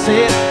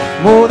sunset,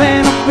 more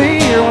than a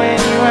beer when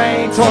you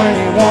ain't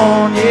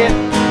 21 yet,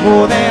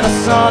 more than a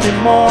Sunday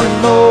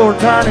morning Lord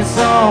turning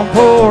some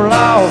poor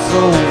lost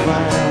soul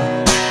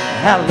bound.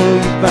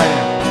 Hallelujah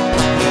bound.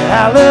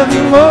 I love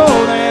you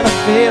more than a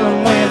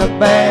feeling when the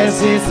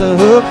bass hits the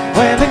hook,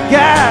 when the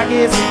guy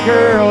gets a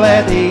girl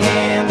at the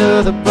end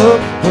of the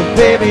book. But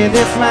baby,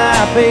 this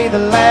might be the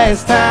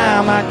last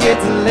time I get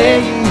to lay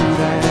you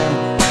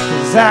down,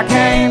 'cause I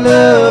can't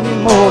love you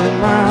more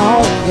than my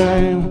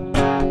hometown.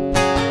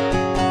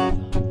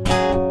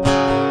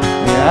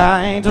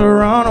 I ain't a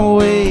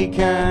runaway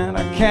kind,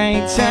 I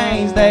can't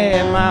change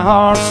that. My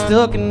heart's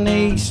stuck in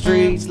these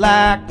streets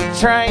like the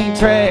train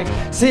track.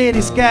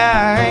 City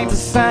sky ain't the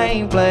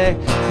same black.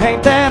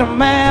 Ain't that a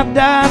map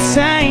dot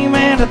shame?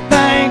 And to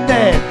think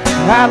that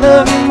I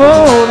love you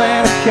more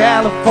than a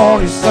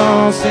California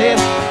sunset,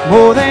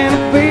 more than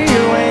a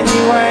beer when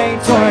you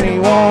ain't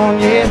 21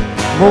 yet,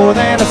 more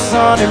than a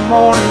Sunday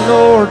morning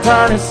Lord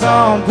turning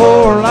some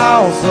poor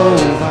lost soul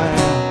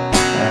bound.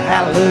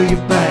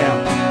 Hallelujah bound.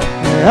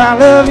 I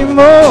love you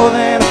more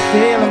than a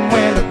feeling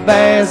when the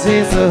bass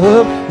hits the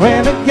hook,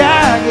 when the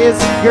guy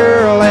gets a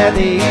girl at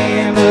the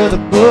end of the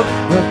book.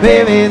 But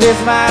baby, this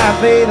might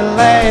be the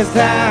last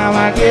time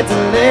I get to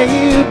lay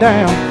you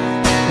down,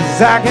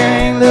 'cause I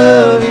can't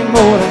love you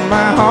more than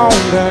my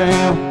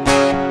hometown.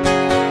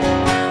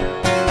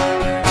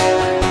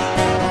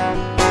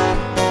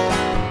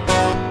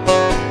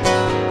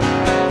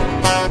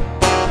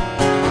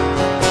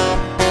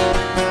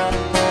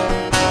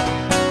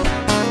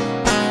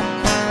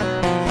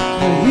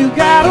 You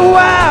got a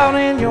wild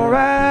in your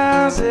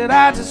eyes that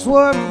I just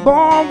wasn't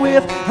born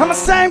with. I'm the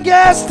same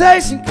gas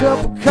station,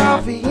 cup of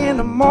coffee in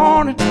the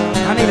morning.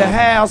 I need a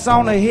house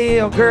on the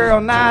hill, girl,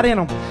 not in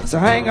them. So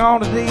hang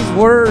on to these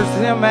words,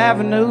 them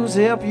avenues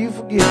help you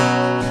forget.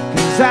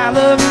 'Cause I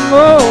love you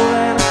more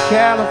than a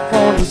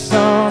California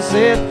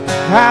sunset.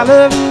 I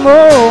love you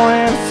more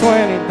than a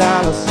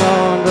 $20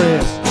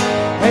 sundress.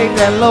 Ain't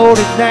that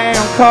loaded down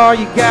car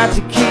you got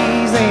your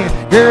keys in,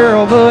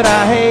 girl, but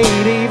I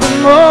hate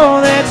even more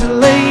that you're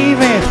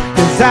leaving.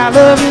 'Cause I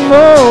love you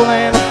more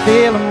than a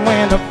feeling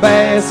when the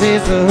bass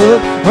hits the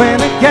hook, when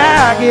the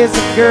guy gets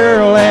a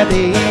girl at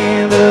the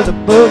end of the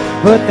book.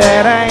 But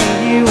that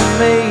ain't you and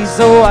me,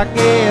 so I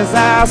guess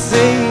I'll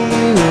see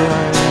you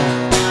around,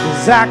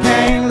 'cause I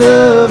can't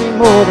love you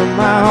more than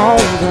my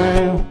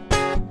hometown.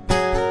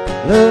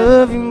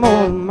 Love you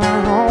more than my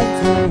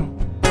hometown.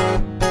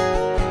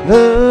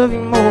 Love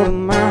you more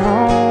than my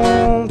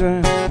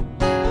hometown.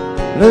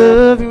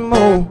 Love you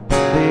more,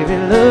 baby,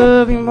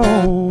 love you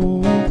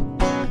more.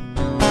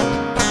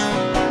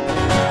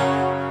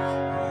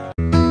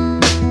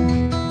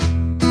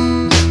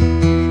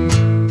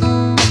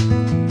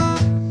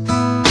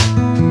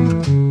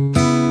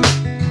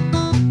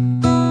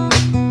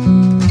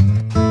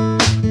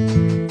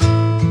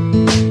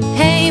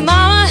 Hey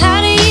mama,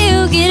 how do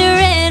you get a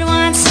red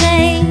wine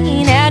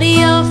stain out of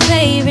your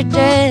favorite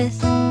dress?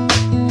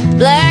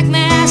 Black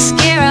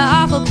mascara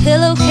off a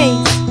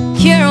pillowcase,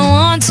 cure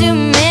one too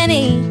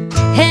many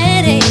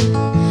headaches.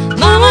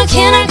 Mama,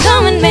 can I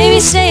come and maybe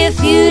stay a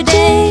few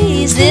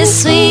days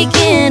this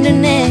weekend or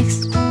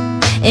next?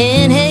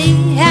 And hey,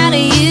 how do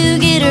you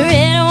get a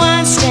red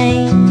wine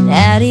stain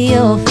out of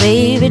your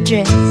favorite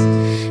dress?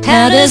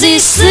 How does he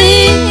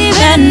sleep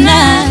at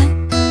night?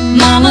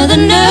 Mama, the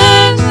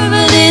nerve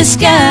of this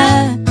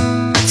guy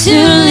to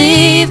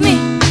leave me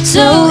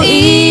so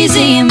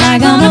easy. Am I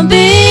gonna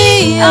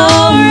be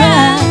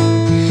alright?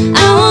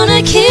 I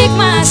wanna kick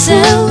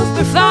myself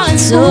for falling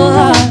so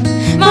hard.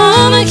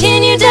 Mama,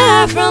 can you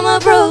die from a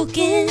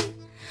broken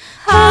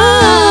heart?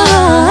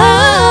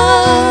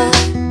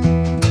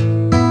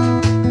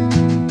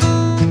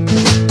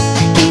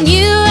 Can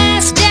you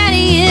ask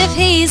Daddy if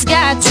he's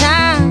got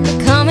time to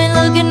come and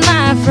look at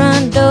my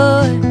front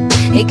door?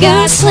 It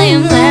got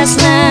slammed last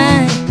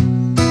night,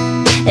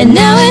 and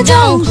now it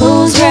don't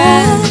close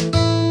right.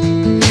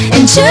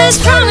 And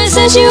just promise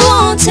that you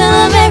won't tell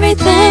him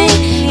everything,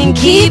 and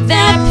keep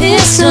that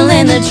pistol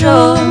in the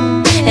drawer.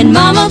 And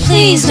mama,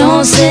 please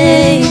don't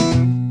say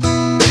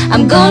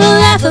I'm gonna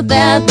laugh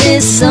about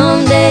this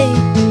someday.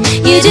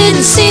 You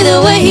didn't see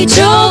the way he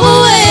drove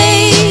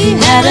away.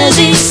 How does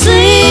he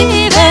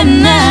sleep at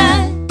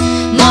night?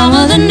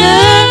 Mama, the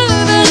nerve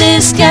of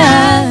this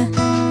guy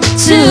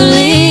to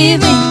leave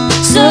me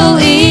so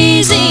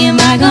easy. Am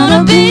I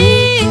gonna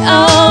be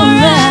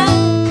alright?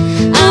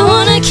 I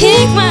wanna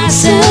kick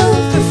myself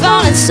for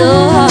falling so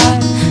hard.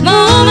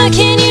 Mama,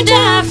 can you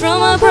die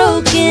from a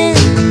broken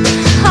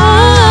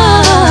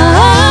heart?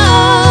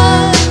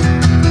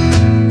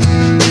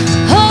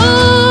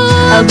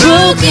 Oh, a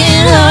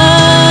broken heart.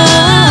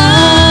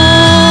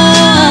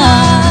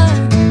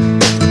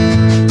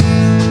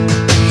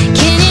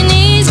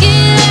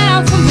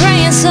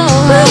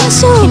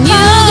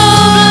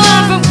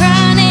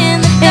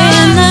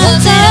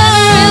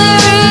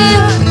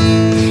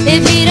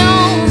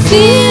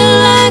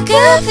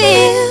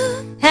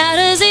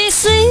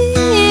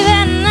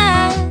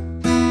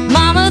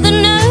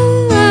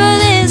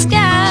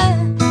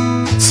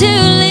 to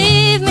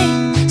leave me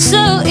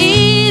so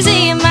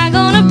easy? Am I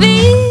gonna be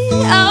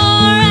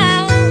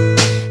alright?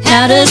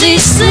 How does he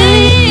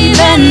sleep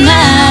at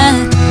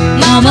night?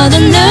 Mama, the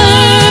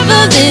nerve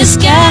of this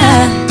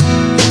guy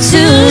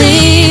to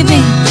leave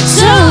me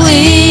so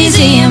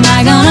easy. Am I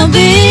gonna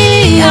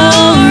be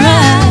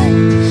alright?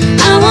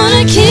 I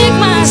wanna kick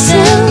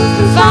myself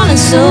for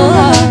falling so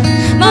hard.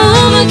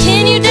 Mama,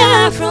 can you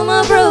die from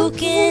a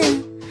broken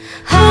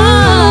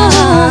heart?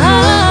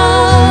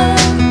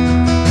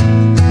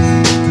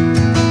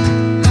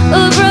 A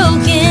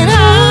broken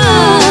heart.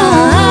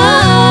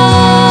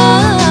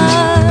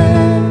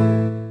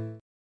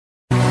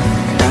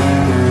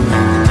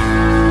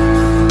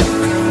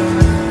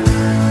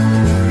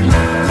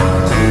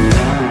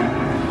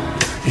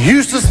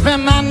 Used to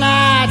spend my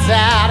nights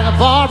out in the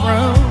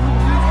barroom,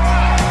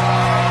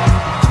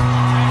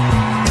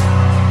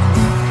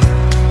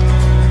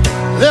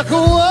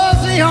 liquor was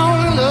the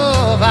only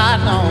love I'd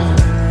known.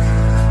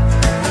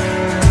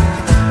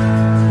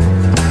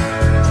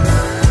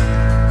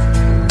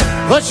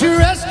 But you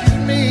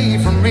rescued me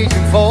from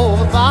reaching for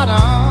the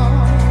bottom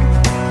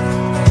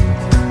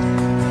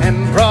and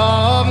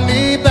brought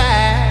me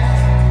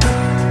back,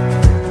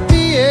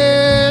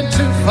 being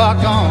too far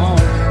gone.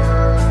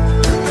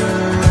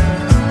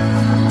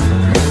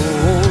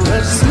 Oh,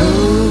 it's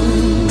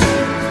smooth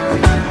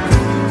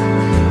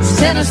it's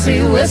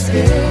Tennessee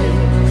whiskey.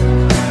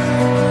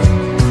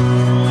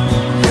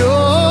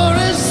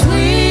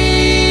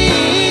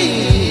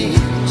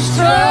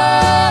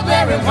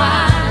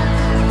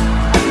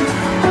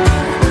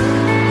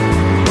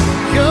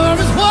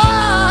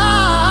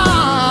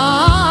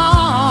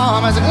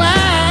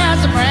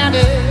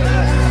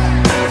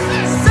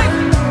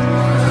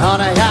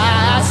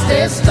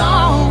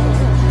 Stone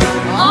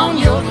on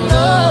your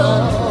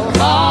love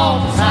all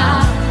the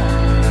time.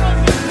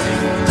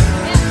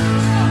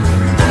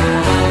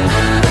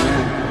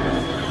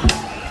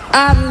 I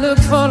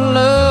looked for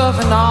love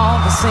in all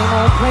the same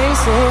old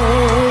places.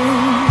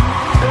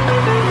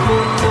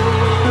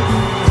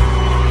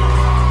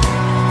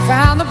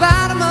 Found the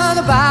bottom of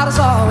the bottle's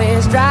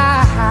always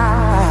dry.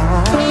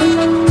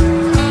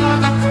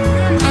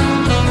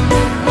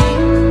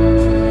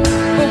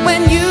 But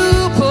when you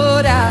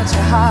put out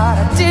your heart,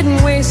 I didn't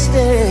waste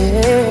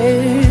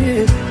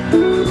it.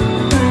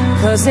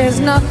 'Cause there's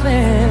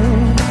nothing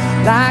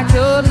like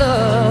your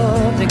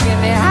love to get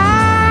me high.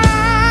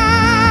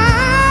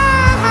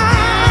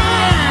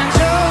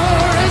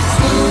 You're as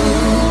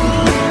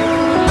smooth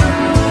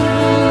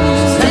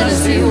as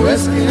Tennessee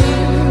whiskey.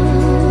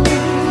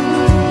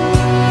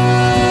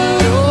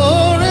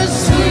 You're as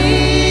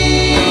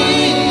sweet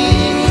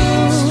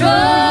as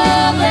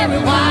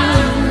strawberry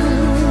wine.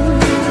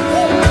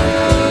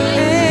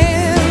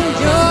 And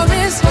you're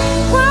as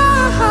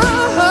warm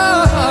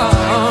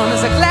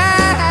as a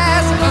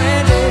glass of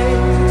brandy.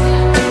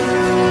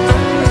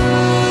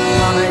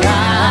 Honey,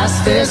 I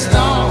stay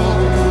strong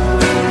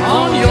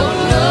on your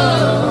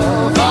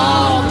love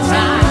all the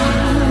time.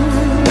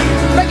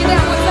 Break it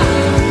down, what's up?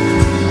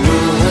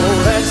 Oh,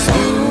 that's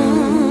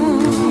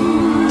smooth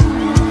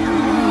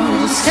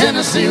as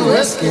Tennessee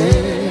whiskey.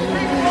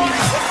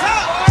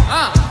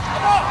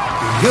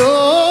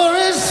 You're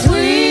as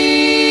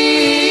sweet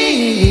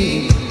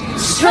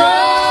as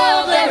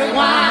strawberry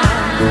wine.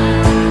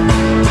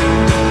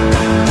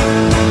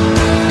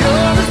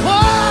 You're as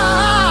warm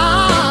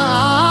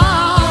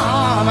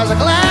as a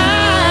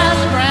glass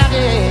of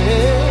brandy.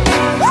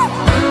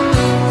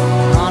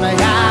 Honey,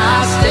 I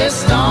stay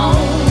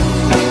stoned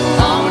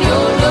on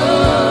your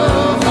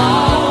love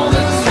all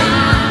the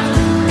time.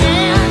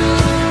 And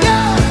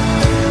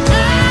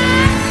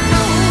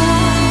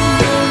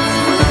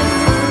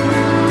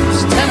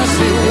it's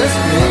Tennessee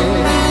whiskey.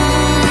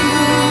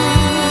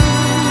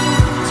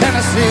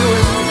 Tennessee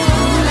whiskey.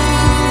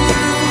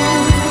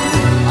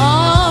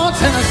 Oh,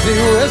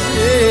 Tennessee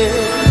whiskey.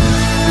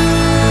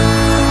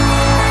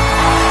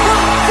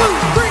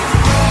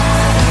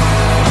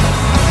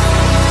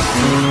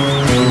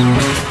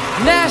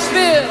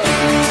 Nashville,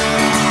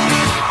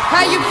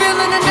 how you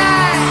feeling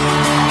tonight?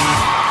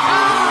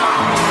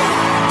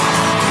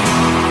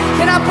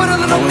 Can I put a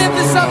little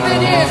Memphis up in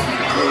here?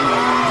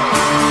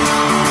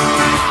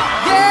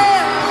 Yeah!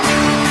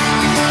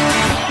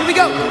 Here we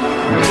go.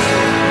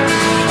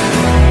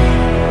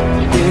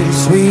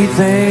 Sweet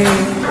thing,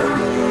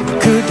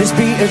 could this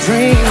be a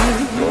dream?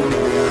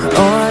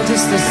 Or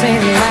just the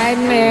same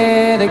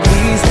nightmare that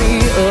keeps me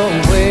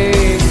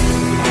awake?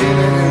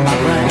 Feeling in my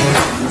brain.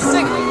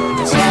 Sing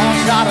it. Small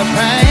shot of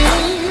pain.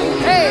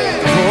 Hey!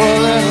 Pour a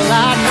little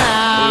light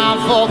now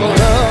for the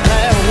love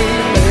that we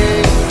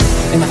made.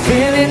 And I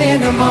feel it in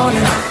the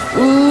morning.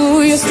 Ooh,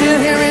 you're still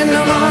here in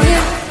the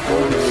morning.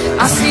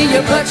 I see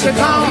you, but you're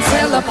gone.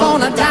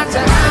 Telephone a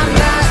doctor, I'm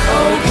not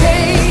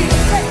okay.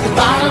 The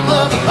bottom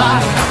of the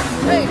bottom.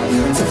 Hey.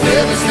 To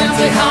feel is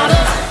simply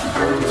harder.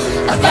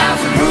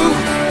 1,000 proof,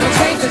 don't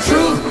change the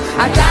truth.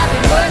 I got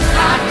it, but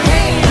I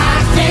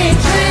can't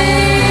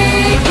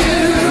take you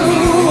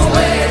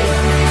away.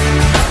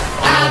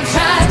 I've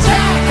tried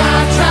Jack,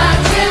 I've tried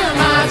Jim,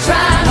 I've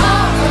tried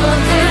all of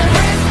them.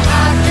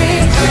 I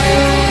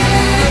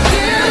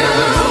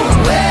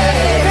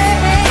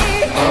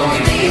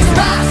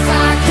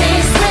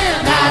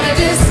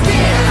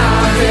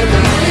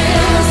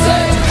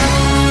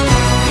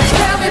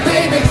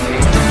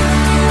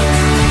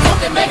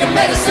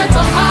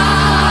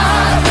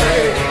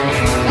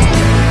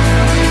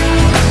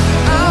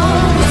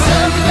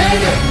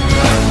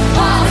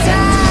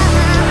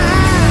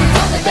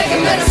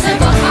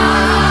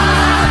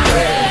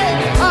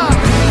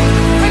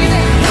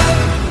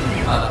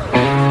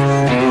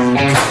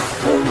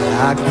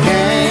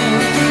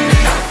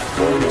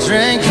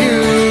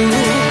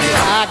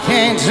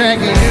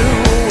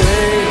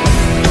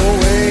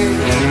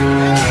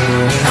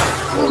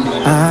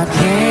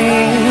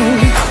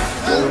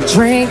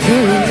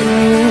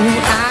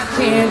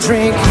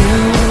drink you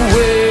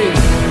away,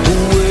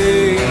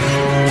 away.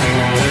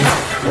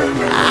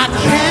 I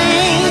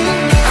can't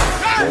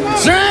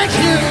drink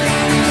you,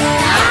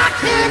 I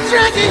can't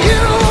drink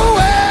you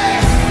away,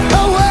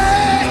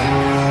 away.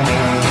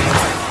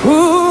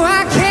 Ooh,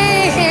 I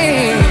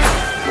can't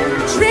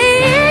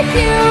drink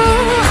you,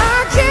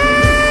 I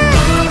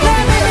can't.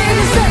 Let me hear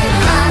you say,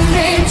 I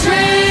can't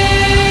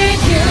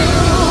drink you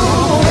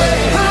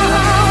away.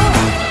 Oh,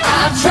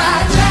 I've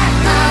tried Jack,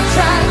 I've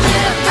tried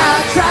Jim,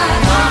 I've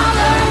tried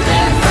all of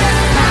them.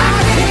 I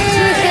can't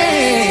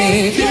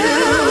drink you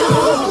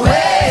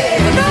away.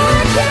 No,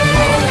 I can't.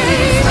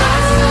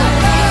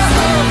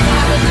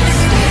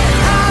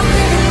 I've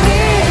been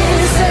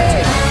here, say,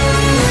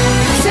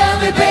 tell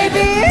me,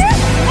 baby,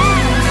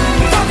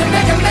 don't you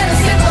make a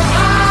medicine for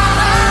heart?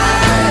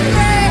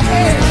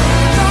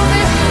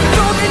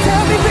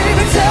 Tell me,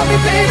 baby, tell me,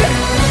 baby.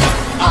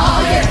 Oh,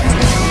 yeah.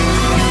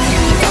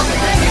 Don't you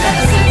make a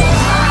medicine for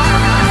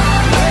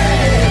heart?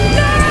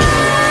 No,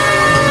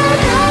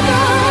 no, no.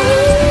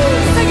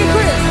 Sing it,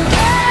 Chris.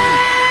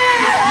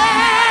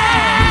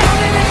 Don't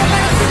you make a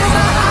medicine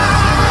for my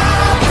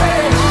heart?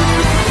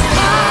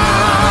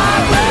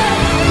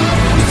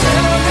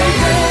 Tell me,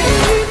 baby.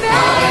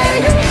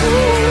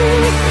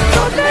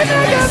 Don't you make a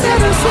medicine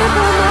for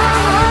my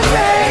heart,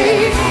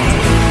 baby?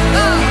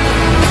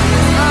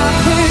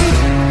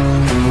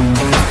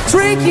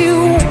 Drink you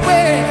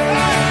away.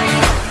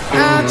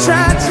 I've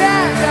tried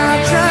Jack,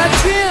 I've tried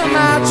Jim,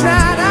 I've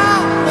tried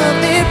all of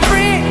their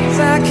friends.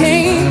 I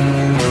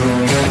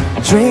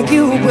can't drink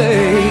you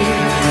away.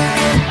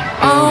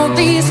 On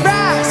these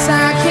rocks,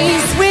 I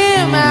can't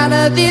swim out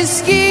of this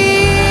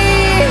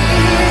skin.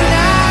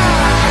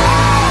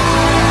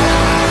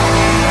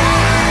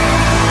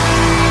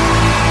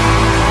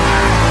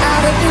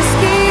 Out of this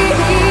skin.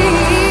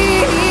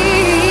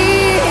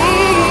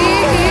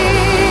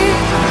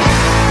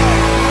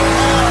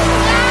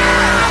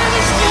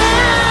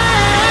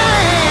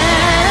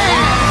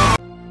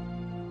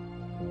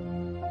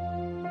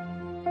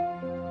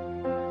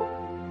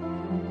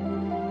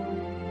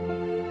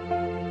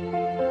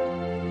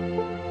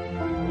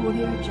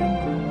 Audio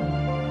Jungle.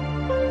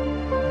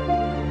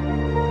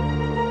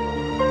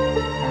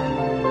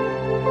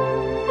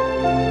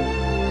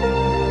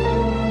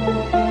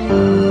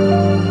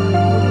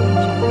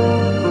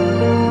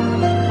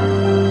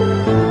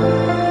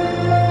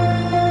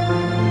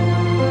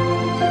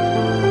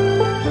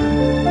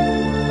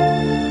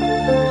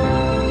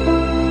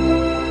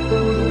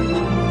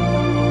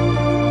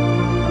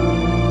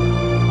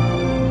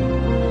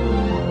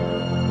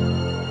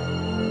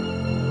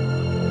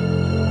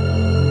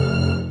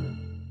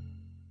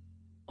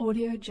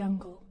 Audio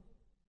Jungle.